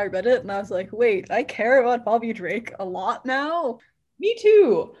is that I read it and I was like, wait, I care about Bobby Drake a lot now. Me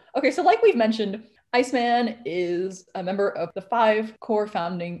too. Okay, so like we've mentioned, Iceman is a member of the 5 core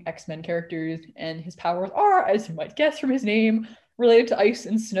founding X-Men characters, and his powers are, as you might guess from his name, related to ice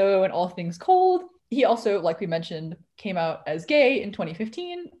and snow and all things cold. He also, like we mentioned, came out as gay in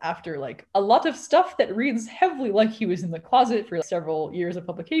 2015 after like a lot of stuff that reads heavily like he was in the closet for several years of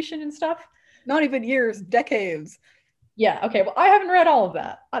publication and stuff. Not even years, decades. Yeah, okay, well, I haven't read all of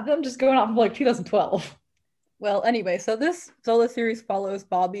that. I'm just going off of like 2012. Well, anyway, so this solo series follows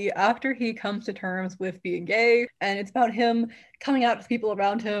Bobby after he comes to terms with being gay, and it's about him coming out to people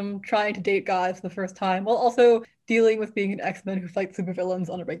around him, trying to date guys for the first time, while also dealing with being an X-Men who fights supervillains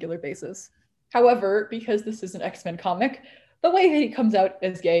on a regular basis. However, because this is an X-Men comic, the way that he comes out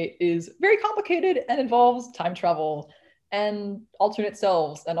as gay is very complicated and involves time travel and alternate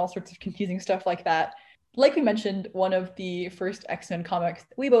selves and all sorts of confusing stuff like that. Like we mentioned, one of the first X-Men comics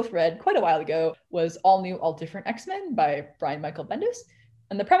that we both read quite a while ago was All New, All Different X-Men by Brian Michael Bendis.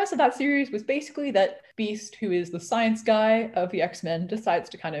 And the premise of that series was basically that Beast, who is the science guy of the X-Men, decides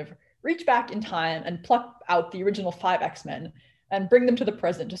to kind of reach back in time and pluck out the original 5 X-Men and bring them to the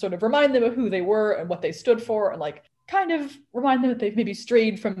present to sort of remind them of who they were and what they stood for and like kind of remind them that they've maybe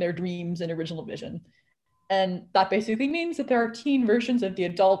strayed from their dreams and original vision. And that basically means that there are teen versions of the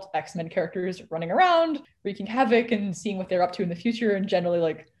adult X-Men characters running around, wreaking havoc and seeing what they're up to in the future and generally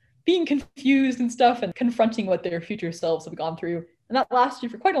like being confused and stuff and confronting what their future selves have gone through. And that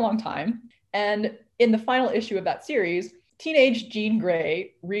lasted for quite a long time. And in the final issue of that series, teenage Jean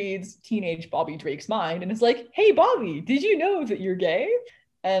Grey reads teenage Bobby Drake's mind and is like, "Hey, Bobby, did you know that you're gay?"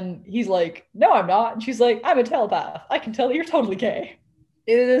 And he's like, "No, I'm not." And she's like, "I'm a telepath. I can tell that you're totally gay."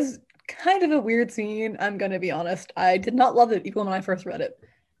 It is kind of a weird scene, I'm gonna be honest. I did not love it even when I first read it.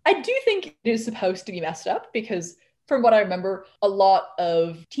 I do think it is supposed to be messed up because, from what I remember, a lot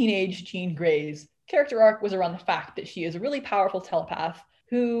of teenage Jean Grey's character arc was around the fact that she is a really powerful telepath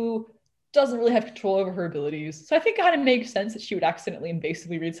who doesn't really have control over her abilities. So I think it kind of makes sense that she would accidentally and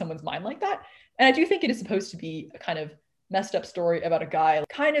basically read someone's mind like that. And I do think it is supposed to be a kind of messed up story about a guy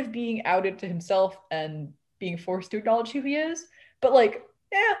kind of being outed to himself and being forced to acknowledge who he is. But like,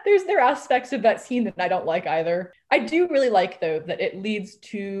 yeah, there are aspects of that scene that I don't like either. I do really like, though, that it leads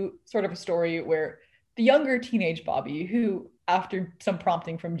to sort of a story where the younger teenage Bobby, who, after some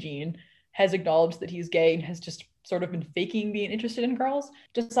prompting from Jean, has acknowledged that he's gay and has just sort of been faking being interested in girls,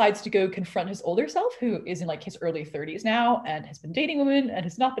 decides to go confront his older self, who is in like his early 30s now and has been dating women and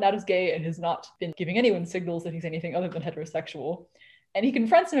has not been out as gay and has not been giving anyone signals that he's anything other than heterosexual. And he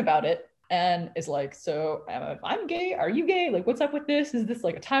confronts him about it and is like, "So I'm gay. Are you gay? Like, what's up with this? Is this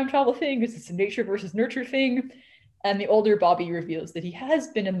like a time travel thing? Is this a nature versus nurture thing?" And the older Bobby reveals that he has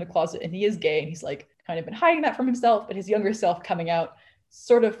been in the closet and he is gay. And he's like kind of been hiding that from himself, but his younger self coming out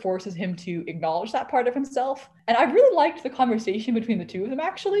sort of forces him to acknowledge that part of himself. And I really liked the conversation between the two of them,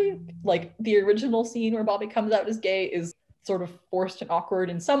 actually. Like, the original scene where Bobby comes out as gay is sort of forced and awkward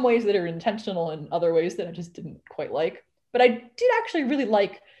in some ways that are intentional and other ways that I just didn't quite like. But I did actually really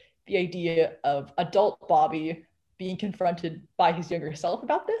like the idea of adult Bobby being confronted by his younger self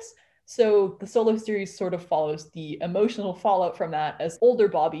about this. So the solo series sort of follows the emotional fallout from that as older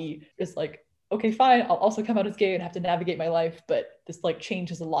Bobby is like, "Okay, fine, I'll also come out as gay and have to navigate my life, but this like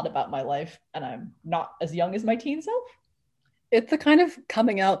changes a lot about my life and I'm not as young as my teen self." It's the kind of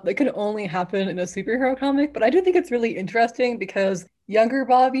coming out that could only happen in a superhero comic, but I do think it's really interesting because younger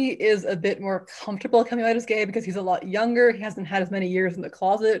Bobby is a bit more comfortable coming out as gay because he's a lot younger. He hasn't had as many years in the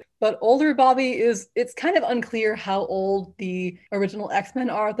closet. But older Bobby it's kind of unclear how old the original X-Men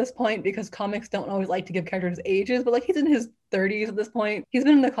are at this point because comics don't always like to give characters ages, but like he's in his 30s at this point. He's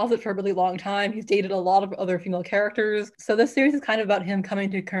been in the closet for a really long time. He's dated a lot of other female characters. So this series is kind of about him coming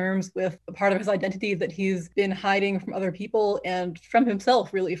to terms with a part of his identity that he's been hiding from other people and from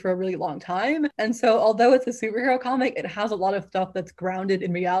himself really for a really long time. And so although it's a superhero comic, it has a lot of stuff that's grounded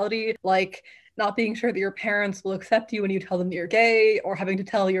in reality, like not being sure that your parents will accept you when you tell them that you're gay, or having to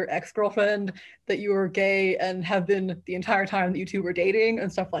tell your ex-girlfriend that you are gay and have been the entire time that you two were dating and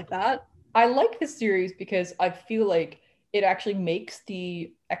stuff like that. I like this series because I feel like it actually makes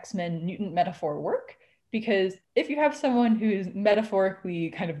the X-Men mutant metaphor work. Because if you have someone who's metaphorically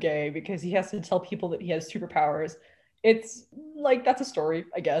kind of gay because he has to tell people that he has superpowers, it's like that's a story,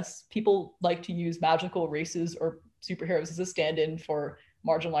 I guess. People like to use magical races or superheroes as a stand-in for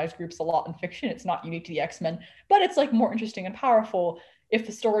marginalized groups a lot in fiction. It's not unique to the X-Men, but it's like more interesting and powerful if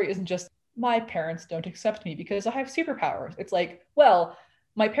the story isn't just my parents don't accept me because I have superpowers. It's like, well,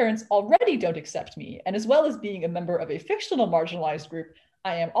 my parents already don't accept me. And as well as being a member of a fictional marginalized group,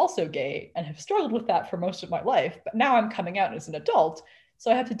 I am also gay and have struggled with that for most of my life. But now I'm coming out as an adult.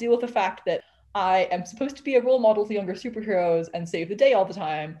 So I have to deal with the fact that I am supposed to be a role model to younger superheroes and save the day all the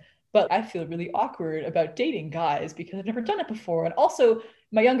time. But I feel really awkward about dating guys because I've never done it before. And also,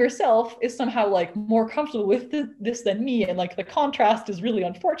 my younger self is somehow like more comfortable with this than me. And like the contrast is really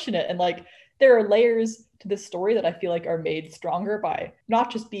unfortunate. And like there are layers to this story that I feel like are made stronger by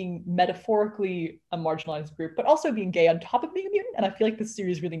not just being metaphorically a marginalized group, but also being gay on top of being a mutant. And I feel like this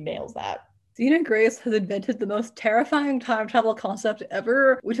series really nails that. Xena Grace has invented the most terrifying time travel concept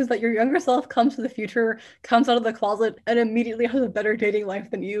ever, which is that your younger self comes to the future, comes out of the closet, and immediately has a better dating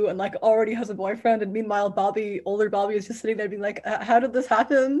life than you, and like already has a boyfriend. And meanwhile, Bobby, older Bobby, is just sitting there being like, "How did this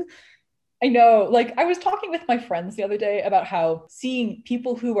happen?" I know, like I was talking with my friends the other day about how seeing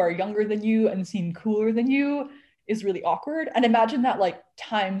people who are younger than you and seem cooler than you is really awkward. And imagine that like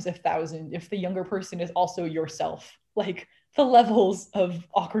times 1,000 if the younger person is also yourself. Like the levels of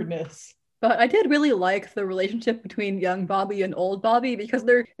awkwardness. But I did really like the relationship between young Bobby and old Bobby because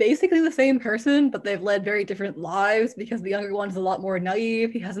they're basically the same person, but they've led very different lives because the younger one's a lot more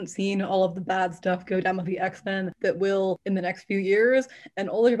naive. He hasn't seen all of the bad stuff go down with the X-Men that will in the next few years.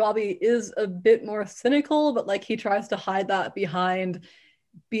 And older Bobby is a bit more cynical, but like he tries to hide that behind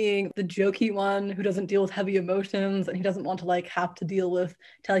being the jokey one who doesn't deal with heavy emotions, and he doesn't want to like have to deal with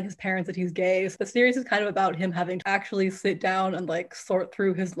telling his parents that he's gay. So the series is kind of about him having to actually sit down and like sort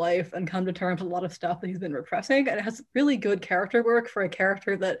through his life and come to terms with a lot of stuff that he's been repressing. And it has really good character work for a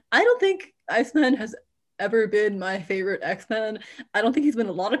character that I don't think Iceman has ever been my favorite X-Men. I don't think he's been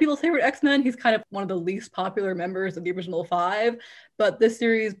a lot of people's favorite X-Men. He's kind of one of the least popular members of the original five, but this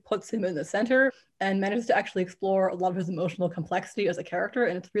series puts him in the center and manages to actually explore a lot of his emotional complexity as a character,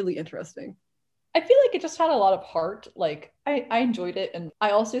 and it's really interesting. I feel like it just had a lot of heart. Like I enjoyed it. And I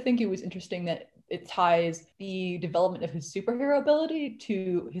also think it was interesting that it ties the development of his superhero ability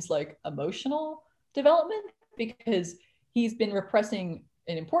to his like emotional development, because he's been repressing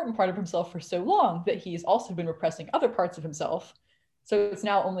an important part of himself for so long that he's also been repressing other parts of himself. So it's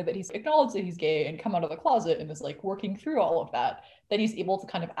now only that he's acknowledged that he's gay and come out of the closet and is like working through all of that, that he's able to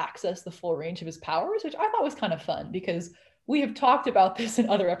kind of access the full range of his powers, which I thought was kind of fun because we have talked about this in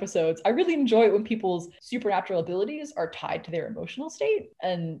other episodes. I really enjoy it when people's supernatural abilities are tied to their emotional state.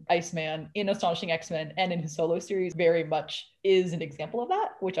 And Iceman in Astonishing X-Men and in his solo series very much is an example of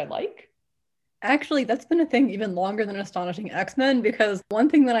that, which I like. Actually, that's been a thing even longer than Astonishing X-Men, because one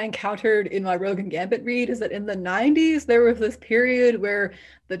thing that I encountered in my Rogue and Gambit read is that in the 90s, there was this period where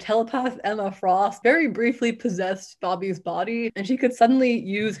the telepath Emma Frost very briefly possessed Bobby's body, and she could suddenly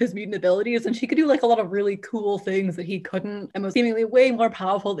use his mutant abilities, and she could do like a lot of really cool things that he couldn't, and was seemingly way more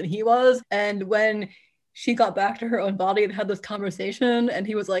powerful than he was. And when she got back to her own body and had this conversation, and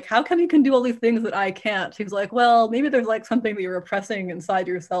he was like, how come you can do all these things that I can't? She was like, well, maybe there's like something that you're repressing inside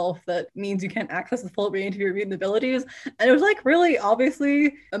yourself that means you can't access the full range of your mutant abilities. And it was like really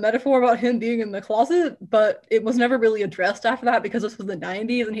obviously a metaphor about him being in the closet, but it was never really addressed after that because this was the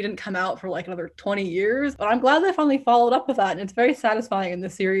 90s and he didn't come out for like another 20 years. But I'm glad they finally followed up with that, and it's very satisfying in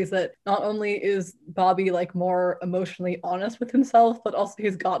this series that not only is Bobby like more emotionally honest with himself, but also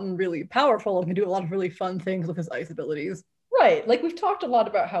he's gotten really powerful and can do a lot of really fun things with his ice abilities. Right. Like we've talked a lot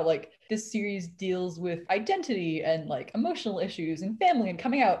about how like this series deals with identity and like emotional issues and family and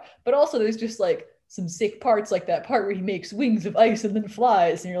coming out, but also there's just like some sick parts, like that part where he makes wings of ice and then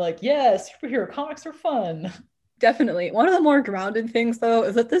flies, and you're like, yeah, superhero comics are fun. Definitely. One of the more grounded things, though,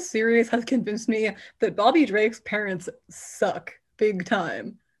 is that this series has convinced me that Bobby Drake's parents suck big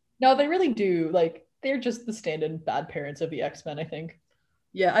time. No, they really do. Like they're just the stand-in bad parents of the X-Men, I think.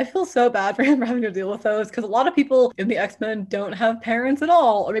 Yeah, I feel so bad for him having to deal with those because a lot of people in the X-Men don't have parents at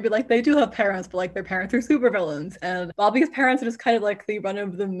all. Or maybe like they do have parents, but like their parents are supervillains. And Bobby's parents are just kind of like the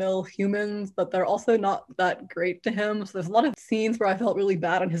run-of-the-mill humans, but they're also not that great to him. So there's a lot of scenes where I felt really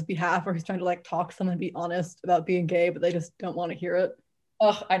bad on his behalf, where he's trying to like talk to someone and be honest about being gay, but they just don't want to hear it.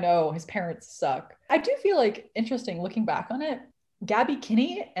 Ugh, I know his parents suck. I do feel like interesting looking back on it. Gabby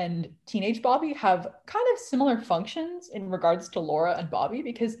Kinney and teenage Bobby have kind of similar functions in regards to Laura and Bobby,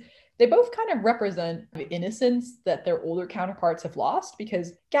 because they both kind of represent the innocence that their older counterparts have lost,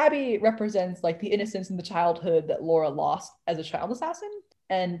 because Gabby represents like the innocence in the childhood that Laura lost as a child assassin.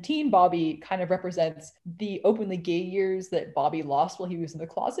 And teen Bobby kind of represents the openly gay years that Bobby lost while he was in the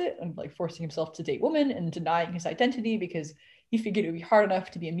closet and like forcing himself to date women and denying his identity because he figured it would be hard enough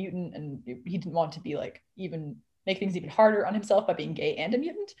to be a mutant and he didn't want to be like even make things even harder on himself by being gay and a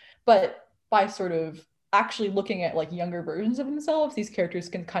mutant. But by sort of actually looking at like younger versions of themselves, these characters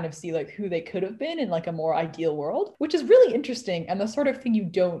can kind of see like who they could have been in like a more ideal world, which is really interesting and the sort of thing you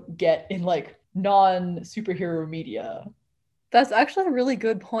don't get in like non-superhero media. That's actually a really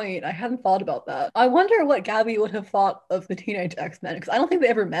good point. I hadn't thought about that. I wonder what Gabby would have thought of the teenage X-Men, because I don't think they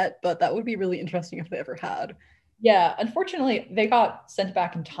ever met, but that would be really interesting if they ever had. Yeah, unfortunately, they got sent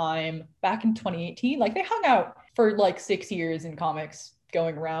back in time back in 2018. Like they hung out for like 6 years in comics,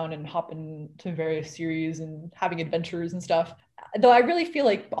 going around and hopping to various series and having adventures and stuff. Though I really feel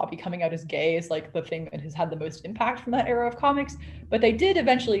like Bobby coming out as gay is like the thing that has had the most impact from that era of comics. But they did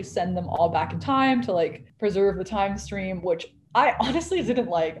eventually send them all back in time to like preserve the time stream, which I honestly didn't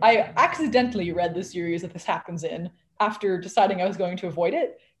like. I accidentally read the series that this happens in after deciding I was going to avoid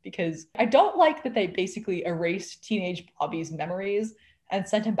it, because I don't like that they basically erased teenage Bobby's memories and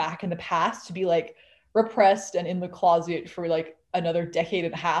sent him back in the past to be like repressed and in the closet for like another decade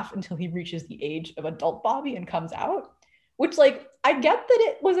and a half until he reaches the age of adult Bobby and comes out. Which like I get that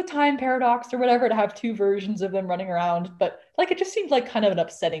it was a time paradox or whatever to have two versions of them running around, but like it just seemed like kind of an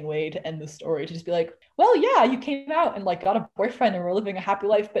upsetting way to end the story to just be like, well, yeah, you came out and like got a boyfriend and we're living a happy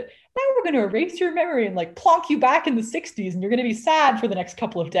life, but now we're going to erase your memory and like plonk you back in the 60s and you're going to be sad for the next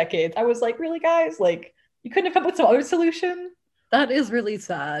couple of decades. I was like, really, guys? Like, you couldn't have come up with some other solution? That is really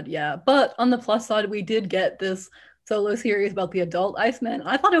sad, yeah. But on the plus side, we did get this solo series about the adult Iceman.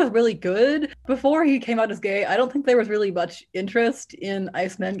 I thought it was really good. Before he came out as gay, I don't think there was really much interest in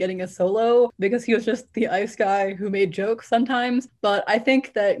Iceman getting a solo because he was just the ice guy who made jokes sometimes. But I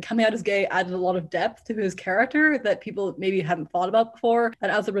think that coming out as gay added a lot of depth to his character that people maybe hadn't thought about before.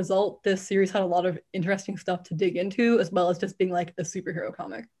 And as a result, this series had a lot of interesting stuff to dig into, as well as just being like a superhero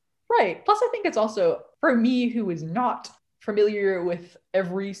comic. Right. Plus, I think it's also for me, who is not familiar with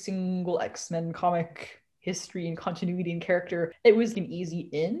every single X-Men comic history and continuity and character, it was an easy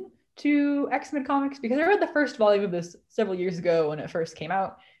in to X-Men comics because I read the first volume of this several years ago when it first came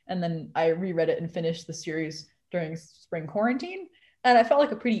out, and then I reread it and finished the series during spring quarantine. And I felt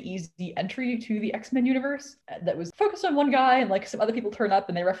like a pretty easy entry to the X-Men universe that was focused on one guy and like some other people turn up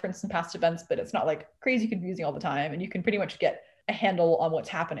and they reference some past events, but it's not like crazy confusing all the time. And you can pretty much get a handle on what's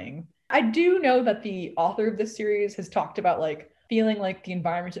happening. I do know that the author of this series has talked about like feeling like the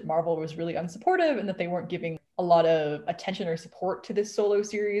environment at Marvel was really unsupportive and that they weren't giving a lot of attention or support to this solo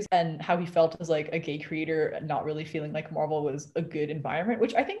series, and how he felt as like a gay creator and not really feeling like Marvel was a good environment,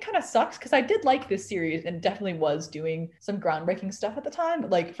 which I think kind of sucks because I did like this series and definitely was doing some groundbreaking stuff at the time.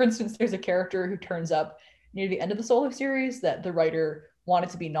 Like, for instance, there's a character who turns up near the end of the solo series that the writer wanted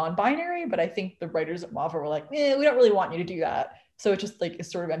to be non-binary, but I think the writers at Marvel were like, we don't really want you to do that. So it just like is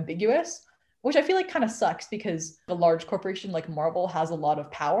sort of ambiguous, which I feel like kind of sucks because a large corporation like Marvel has a lot of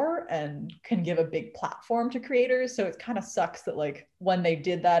power and can give a big platform to creators. So it kind of sucks that like when they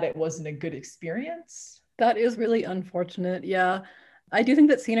did that, it wasn't a good experience. That is really unfortunate, yeah. I do think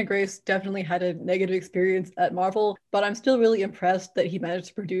that Sina Grace definitely had a negative experience at Marvel, but I'm still really impressed that he managed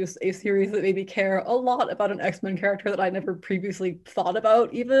to produce a series that made me care a lot about an X-Men character that I never previously thought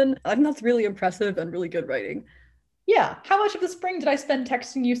about even. I think that's really impressive and really good writing. Yeah. How much of the spring did I spend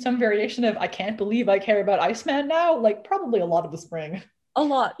texting you some variation of I can't believe I care about Iceman now? Like probably a lot of the spring. A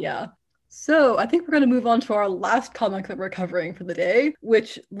lot, yeah. So I think we're going to move on to our last comic that we're covering for the day,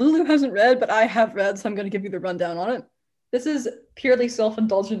 which Lulu hasn't read, but I have read, so I'm going to give you the rundown on it. This is purely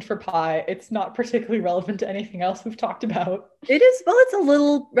self-indulgent for Pi. It's not particularly relevant to anything else we've talked about. It is, well, it's a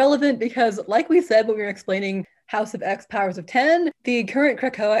little relevant because, like we said when we were explaining House of X, Powers of 10, the current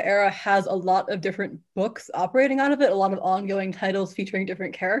Krakoa era has a lot of different books operating out of it, a lot of ongoing titles featuring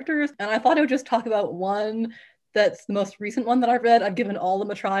different characters. And I thought I would just talk about one that's the most recent one that I've read. I've given all of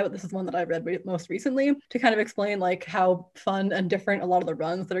them a try, but this is one that I read most recently to kind of explain like how fun and different a lot of the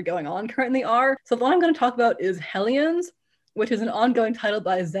runs that are going on currently are. So the one I'm going to talk about is Hellions, which is an ongoing title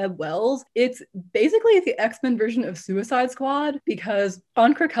by Zeb Wells. It's basically the X-Men version of Suicide Squad because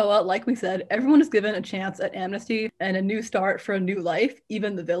on Krakoa, like we said, everyone is given a chance at amnesty and a new start for a new life,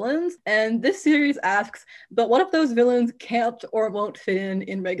 even the villains. And this series asks, but what if those villains can't or won't fit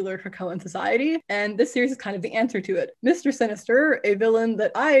in regular Krakoan society? And this series is kind of the answer to it. Mr. Sinister, a villain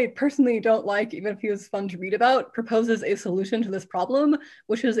that I personally don't like, even if he was fun to read about, proposes a solution to this problem,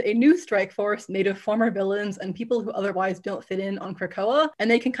 which is a new strike force made of former villains and people who otherwise don't fit in on Krakoa, and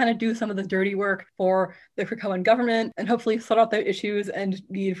they can kind of do some of the dirty work for the Krakoan government and hopefully sort out their issues and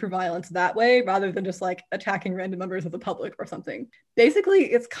need for violence that way, rather than just like attacking random members of the public or something. Basically,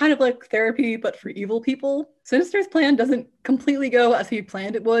 it's kind of like therapy, but for evil people. Sinister's plan doesn't completely go as he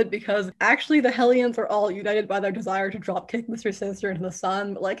planned it would, because actually the Hellions are all united by their desire to dropkick Mr. Sinister into the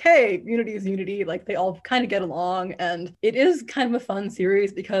sun. But like, hey, unity is unity. Like, they all kind of get along, and it is kind of a fun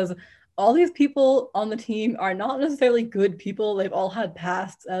series because all these people on the team are not necessarily good people. They've all had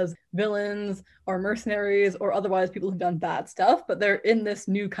pasts as villains or mercenaries or otherwise people who've done bad stuff, but they're in this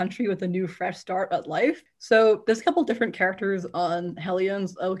new country with a new fresh start at life. So there's a couple different characters on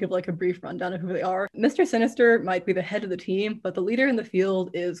Hellions. I'll give like a brief rundown of who they are. Mr. Sinister might be the head of the team, but the leader in the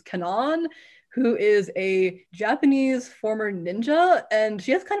field is Kanan, who is a Japanese former ninja, and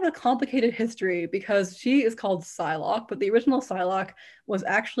she has kind of a complicated history because she is called Psylocke, but the original Psylocke was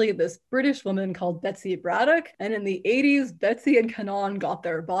actually this British woman called Betsy Braddock, and in the 80s, Betsy and Kanan got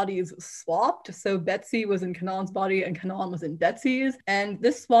their bodies swapped, so Betsy was in Kanan's body and Kanan was in Betsy's, and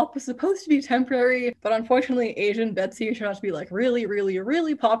this swap was supposed to be temporary, but unfortunately Asian Betsy turned out to be like really, really,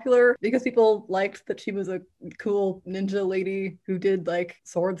 really popular because people liked that she was a cool ninja lady who did like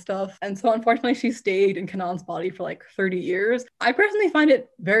sword stuff, and so unfortunately she stayed in Kanan's body for like 30 years. I personally find it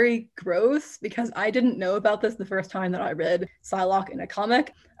very gross because I didn't know about this the first time that I read Psylocke in a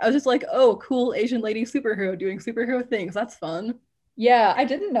comic. I was just like, oh, cool Asian lady superhero doing superhero things. That's fun. Yeah, I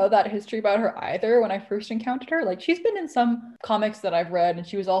didn't know that history about her either when I first encountered her. Like, she's been in some comics that I've read, and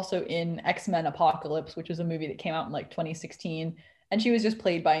she was also in X-Men Apocalypse, which is a movie that came out in like 2016. And she was just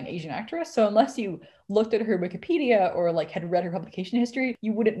played by an Asian actress. So, unless you looked at her Wikipedia or like had read her publication history,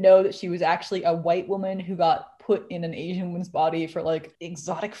 you wouldn't know that she was actually a white woman who got put in an Asian woman's body for like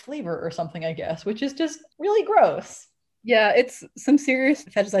exotic flavor or something, I guess, which is just really gross. Yeah, it's some serious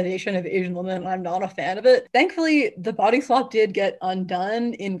fetishization of Asian women, and I'm not a fan of it. Thankfully, the body swap did get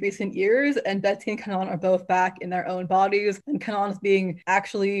undone in recent years, and Betsy and Kanan are both back in their own bodies, and Kanan's being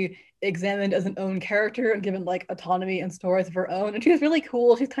actually examined as an own character and given like autonomy and stories of her own. And she's really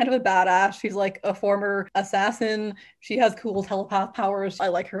cool. She's kind of a badass. She's like a former assassin. She has cool telepath powers. I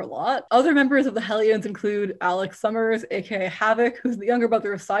like her a lot. Other members of the Hellions include Alex Summers, aka Havoc, who's the younger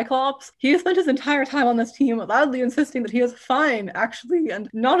brother of Cyclops. He has spent his entire time on this team loudly insisting that he is fine, actually, and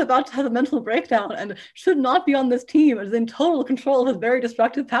not about to have a mental breakdown and should not be on this team and is in total control of his very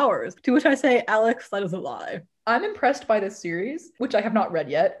destructive powers. To which I say, Alex, that is a lie. I'm impressed by this series, which I have not read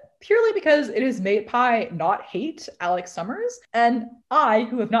yet, purely because it is made by not hate Alex Summers. And I,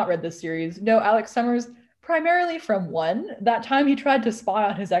 who have not read this series, know Alex Summers primarily from one, that time he tried to spy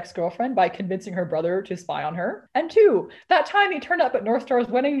on his ex-girlfriend by convincing her brother to spy on her, and two, that time he turned up at North Star's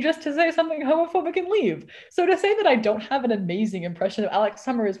wedding just to say something homophobic and leave. So to say that I don't have an amazing impression of Alex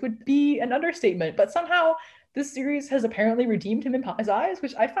Summers would be an understatement, but somehow this series has apparently redeemed him in Pie's eyes,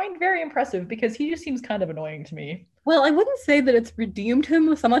 which I find very impressive because he just seems kind of annoying to me. Well, I wouldn't say that it's redeemed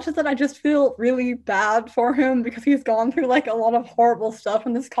him so much as that I just feel really bad for him because he's gone through like a lot of horrible stuff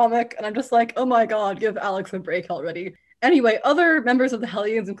in this comic, and I'm just like, oh my god, give Alex a break already. Anyway, other members of the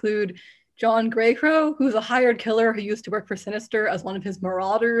Hellions include John Greycrow, who's a hired killer who used to work for Sinister as one of his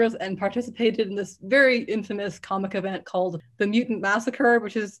marauders and participated in this very infamous comic event called the Mutant Massacre,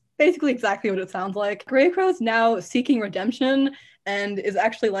 which is basically exactly what it sounds like. Greycrow's now seeking redemption and is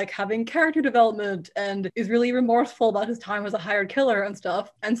actually like having character development and is really remorseful about his time as a hired killer and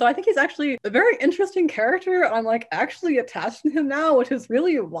stuff. And so I think he's actually a very interesting character. I'm like actually attached to him now, which is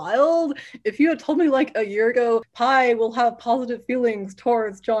really wild. If you had told me like a year ago, Pie will have positive feelings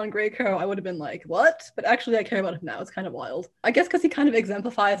towards John Greycrow, I would have been like, what? But actually I care about him now. It's kind of wild. I guess because he kind of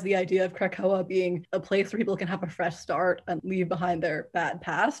exemplifies the idea of Krakoa being a place where people can have a fresh start and leave behind their bad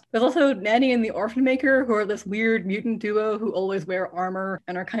past. There's also Nanny and the Orphan Maker, who are this weird mutant duo who always wear armor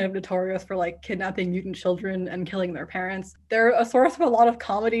and are kind of notorious for like kidnapping mutant children and killing their parents. They're a source of a lot of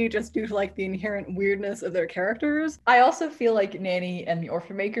comedy just due to like the inherent weirdness of their characters. I also feel like Nanny and the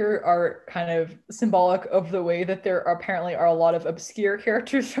Orphan Maker are kind of symbolic of the way that there apparently are a lot of obscure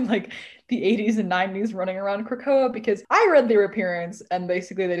characters from like the 80s and 90s running around Krakoa, because I read their appearance and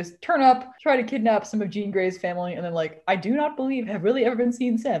basically they just turn up, try to kidnap some of Jean Grey's family, and then like I do not believe have really ever been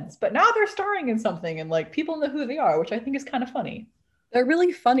seen since. But now they're starring in something and like people know who they are, which I think is kind of funny. They're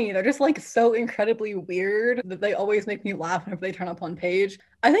really funny. They're just like so incredibly weird that they always make me laugh whenever they turn up on page.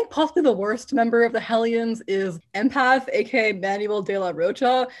 I think possibly the worst member of the Hellions is Empath, aka Manuel de la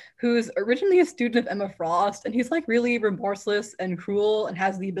Rocha, who's originally a student of Emma Frost, and he's like really remorseless and cruel and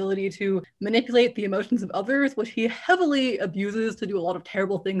has the ability to manipulate the emotions of others, which he heavily abuses to do a lot of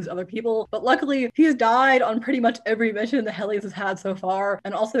terrible things to other people. But luckily, he's died on pretty much every mission the Hellions has had so far,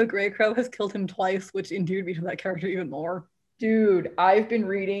 and also Greycrow has killed him twice, which endeared me to that character even more. Dude, I've been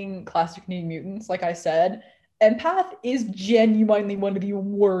reading Classic New Mutants, like I said. Empath is genuinely one of the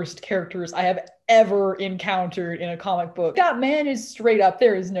worst characters I have ever encountered in a comic book. That man is straight up,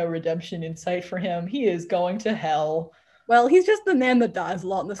 there is no redemption in sight for him. He is going to hell. Well, he's just the man that dies a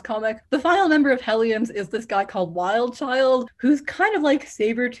lot in this comic. The final member of Hellions is this guy called Wildchild, who's kind of like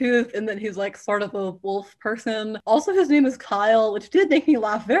Sabretooth in that he's like sort of a wolf person. Also, his name is Kyle, which did make me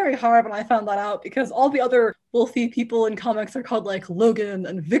laugh very hard when I found that out because all the other wolfy people in comics are called like Logan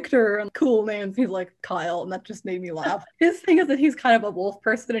and Victor and cool names. He's like Kyle, and that just made me laugh. His thing is that he's kind of a wolf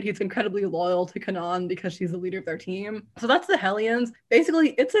person and he's incredibly loyal to Kanan because she's the leader of their team. So that's the Hellions. Basically,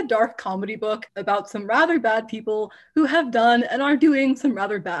 it's a dark comedy book about some rather bad people who have done and are doing some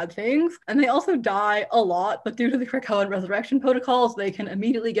rather bad things. And they also die a lot, but due to the Krakoan resurrection protocols, they can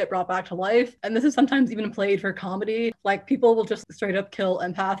immediately get brought back to life. And this is sometimes even played for comedy. Like people will just straight up kill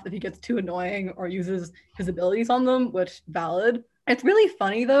Empath if he gets too annoying or uses his abilities on them, which valid. It's really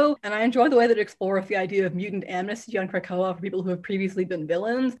funny though, and I enjoy the way that it explores the idea of mutant amnesty on Krakoa for people who have previously been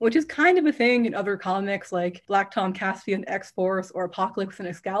villains, which is kind of a thing in other comics like Black Tom Caspian X-Force or Apocalypse and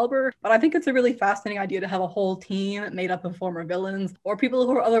Excalibur, but I think it's a really fascinating idea to have a whole team made up of former villains or people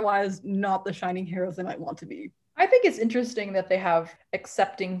who are otherwise not the shining heroes they might want to be. I think it's interesting that they have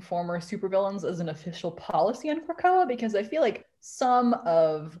accepting former supervillains as an official policy on Krakoa because I feel like some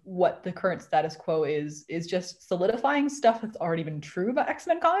of what the current status quo is just solidifying stuff that's already been true about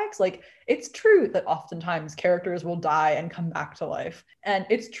X-Men comics. Like, it's true that oftentimes characters will die and come back to life. And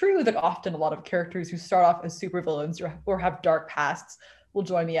it's true that often a lot of characters who start off as supervillains or have dark pasts will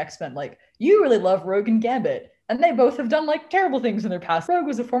join the X-Men. Like, you really love Rogue and Gambit, and they both have done like terrible things in their past. Rogue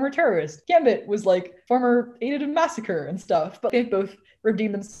was a former terrorist. Gambit was like former aided a massacre and stuff, but they've both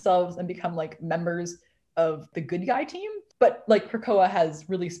redeemed themselves and become like members of the good guy team. But like Krakoa has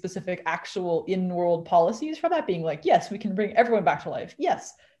really specific actual in-world policies for that, being like, yes, we can bring everyone back to life.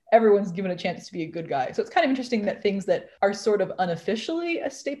 Yes, everyone's given a chance to be a good guy. So it's kind of interesting that things that are sort of unofficially a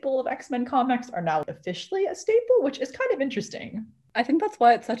staple of X-Men comics are now officially a staple, which is kind of interesting. I think that's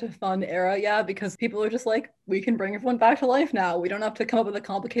why it's such a fun era, yeah, because people are just like, we can bring everyone back to life now. We don't have to come up with a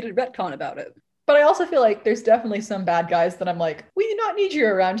complicated retcon about it. But I also feel like there's definitely some bad guys that I'm like, we do not need you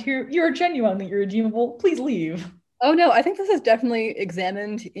around here. You're genuinely irredeemable. Please leave. Oh no, I think this is definitely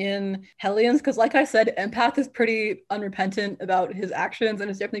examined in Hellions because, like I said, Empath is pretty unrepentant about his actions and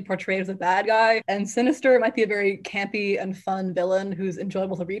is definitely portrayed as a bad guy. And Sinister might be a very campy and fun villain who's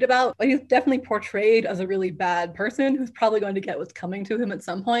enjoyable to read about, but he's definitely portrayed as a really bad person who's probably going to get what's coming to him at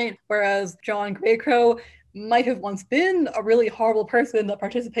some point. Whereas John Greycrow might have once been a really horrible person that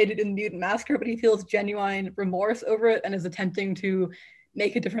participated in the Mutant Massacre, but he feels genuine remorse over it and is attempting to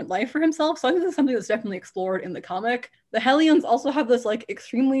make a different life for himself. So I think this is something that's definitely explored in the comic. The Hellions also have this like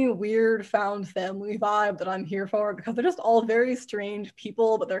extremely weird found family vibe that I'm here for because they're just all very strange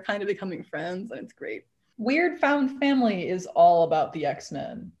people, but they're kind of becoming friends and it's great. Weird found family is all about the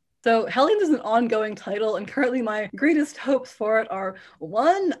X-Men. So Hellions is an ongoing title, and currently my greatest hopes for it are,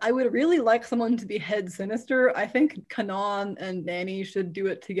 one, I would really like someone to behead Sinister. I think Kanan and Nanny should do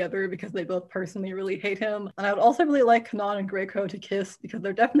it together because they both personally really hate him. And I would also really like Kanan and Greycrow to kiss because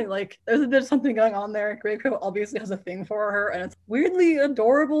they're definitely like, there's a bit of something going on there. Greycrow obviously has a thing for her, and it's weirdly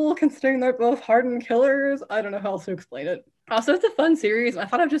adorable considering they're both hardened killers. I don't know how else to explain it. Also, it's a fun series. I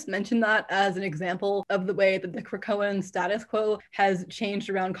thought I'd just mention that as an example of the way that the Krakoan status quo has changed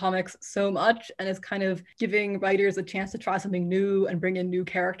around comics so much and is kind of giving writers a chance to try something new and bring in new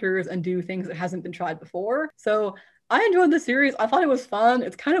characters and do things that hasn't been tried before. So I enjoyed the series. I thought it was fun.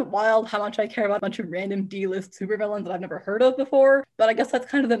 It's kind of wild how much I care about a bunch of random D-list supervillains that I've never heard of before, but I guess that's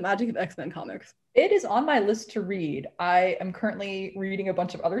kind of the magic of X-Men comics. It is on my list to read. I am currently reading a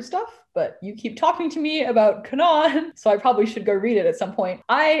bunch of other stuff, but you keep talking to me about Kanan, so I probably should go read it at some point.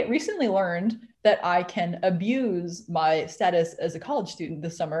 I recently learned that I can abuse my status as a college student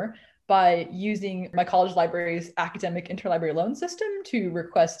this summer by using my college library's academic interlibrary loan system to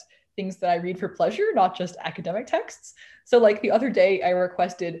request things that I read for pleasure, not just academic texts. So like the other day, I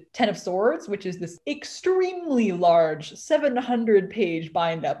requested Ten of Swords, which is this extremely large 700-page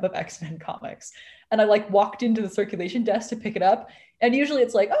bind up of X-Men comics. And I like walked into the circulation desk to pick it up. And usually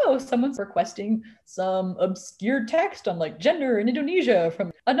it's like, oh, someone's requesting some obscure text on like gender in Indonesia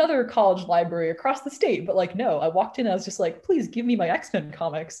from another college library across the state. But like, no, I walked in and I was just like, please give me my X-Men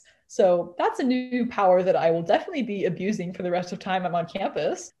comics. So that's a new power that I will definitely be abusing for the rest of time I'm on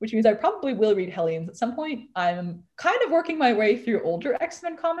campus, which means I probably will read Hellions at some point. I'm kind of working my way through older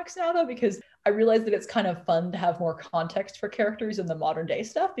X-Men comics now, though, because I realize that it's kind of fun to have more context for characters in the modern day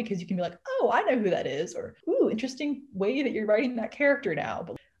stuff, because you can be like, oh, I know who that is, or, ooh, interesting way that you're writing that character now.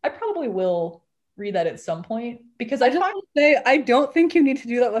 But I probably will read that at some point because I just want to say I don't think you need to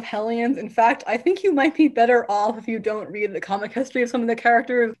do that with Hellions. In fact, I think you might be better off if you don't read the comic history of some of the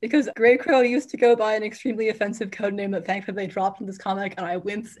characters, because Greycrow used to go by an extremely offensive codename that thankfully they dropped in this comic, and I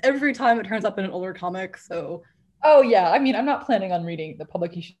wince every time it turns up in an older comic. So oh yeah, I mean, I'm not planning on reading the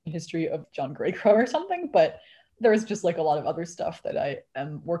publication history of John Greycrow or something, but there's just like a lot of other stuff that I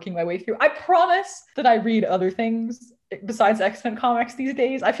am working my way through. I promise that I read other things besides X-Men comics these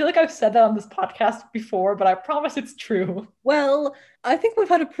days. I feel like I've said that on this podcast before, but I promise it's true. Well, I think we've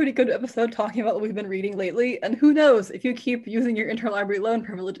had a pretty good episode talking about what we've been reading lately, and who knows, if you keep using your interlibrary loan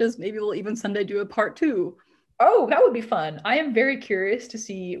privileges, maybe we'll even someday do a part 2. Oh, that would be fun. I am very curious to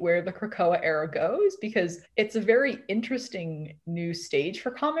see where the Krakoa era goes, because it's a very interesting new stage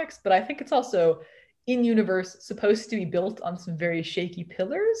for comics, but I think it's also in universe supposed to be built on some very shaky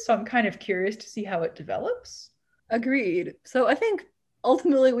pillars. So I'm kind of curious to see how it develops. Agreed. So I think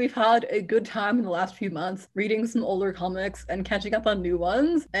ultimately we've had a good time in the last few months reading some older comics and catching up on new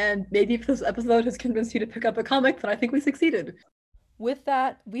ones. And maybe if this episode has convinced you to pick up a comic, then I think we succeeded. With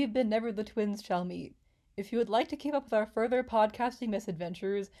that, we've been Never the Twins Shall Meet. If you would like to keep up with our further podcasting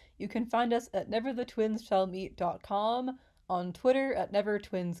misadventures, you can find us at neverthetwinsshallmeet.com, on Twitter at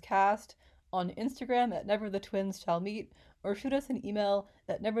nevertwinscast, on Instagram at neverthetwinsshallmeet, or shoot us an email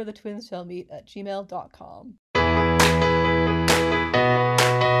at neverthetwinsshallmeet@gmail.com.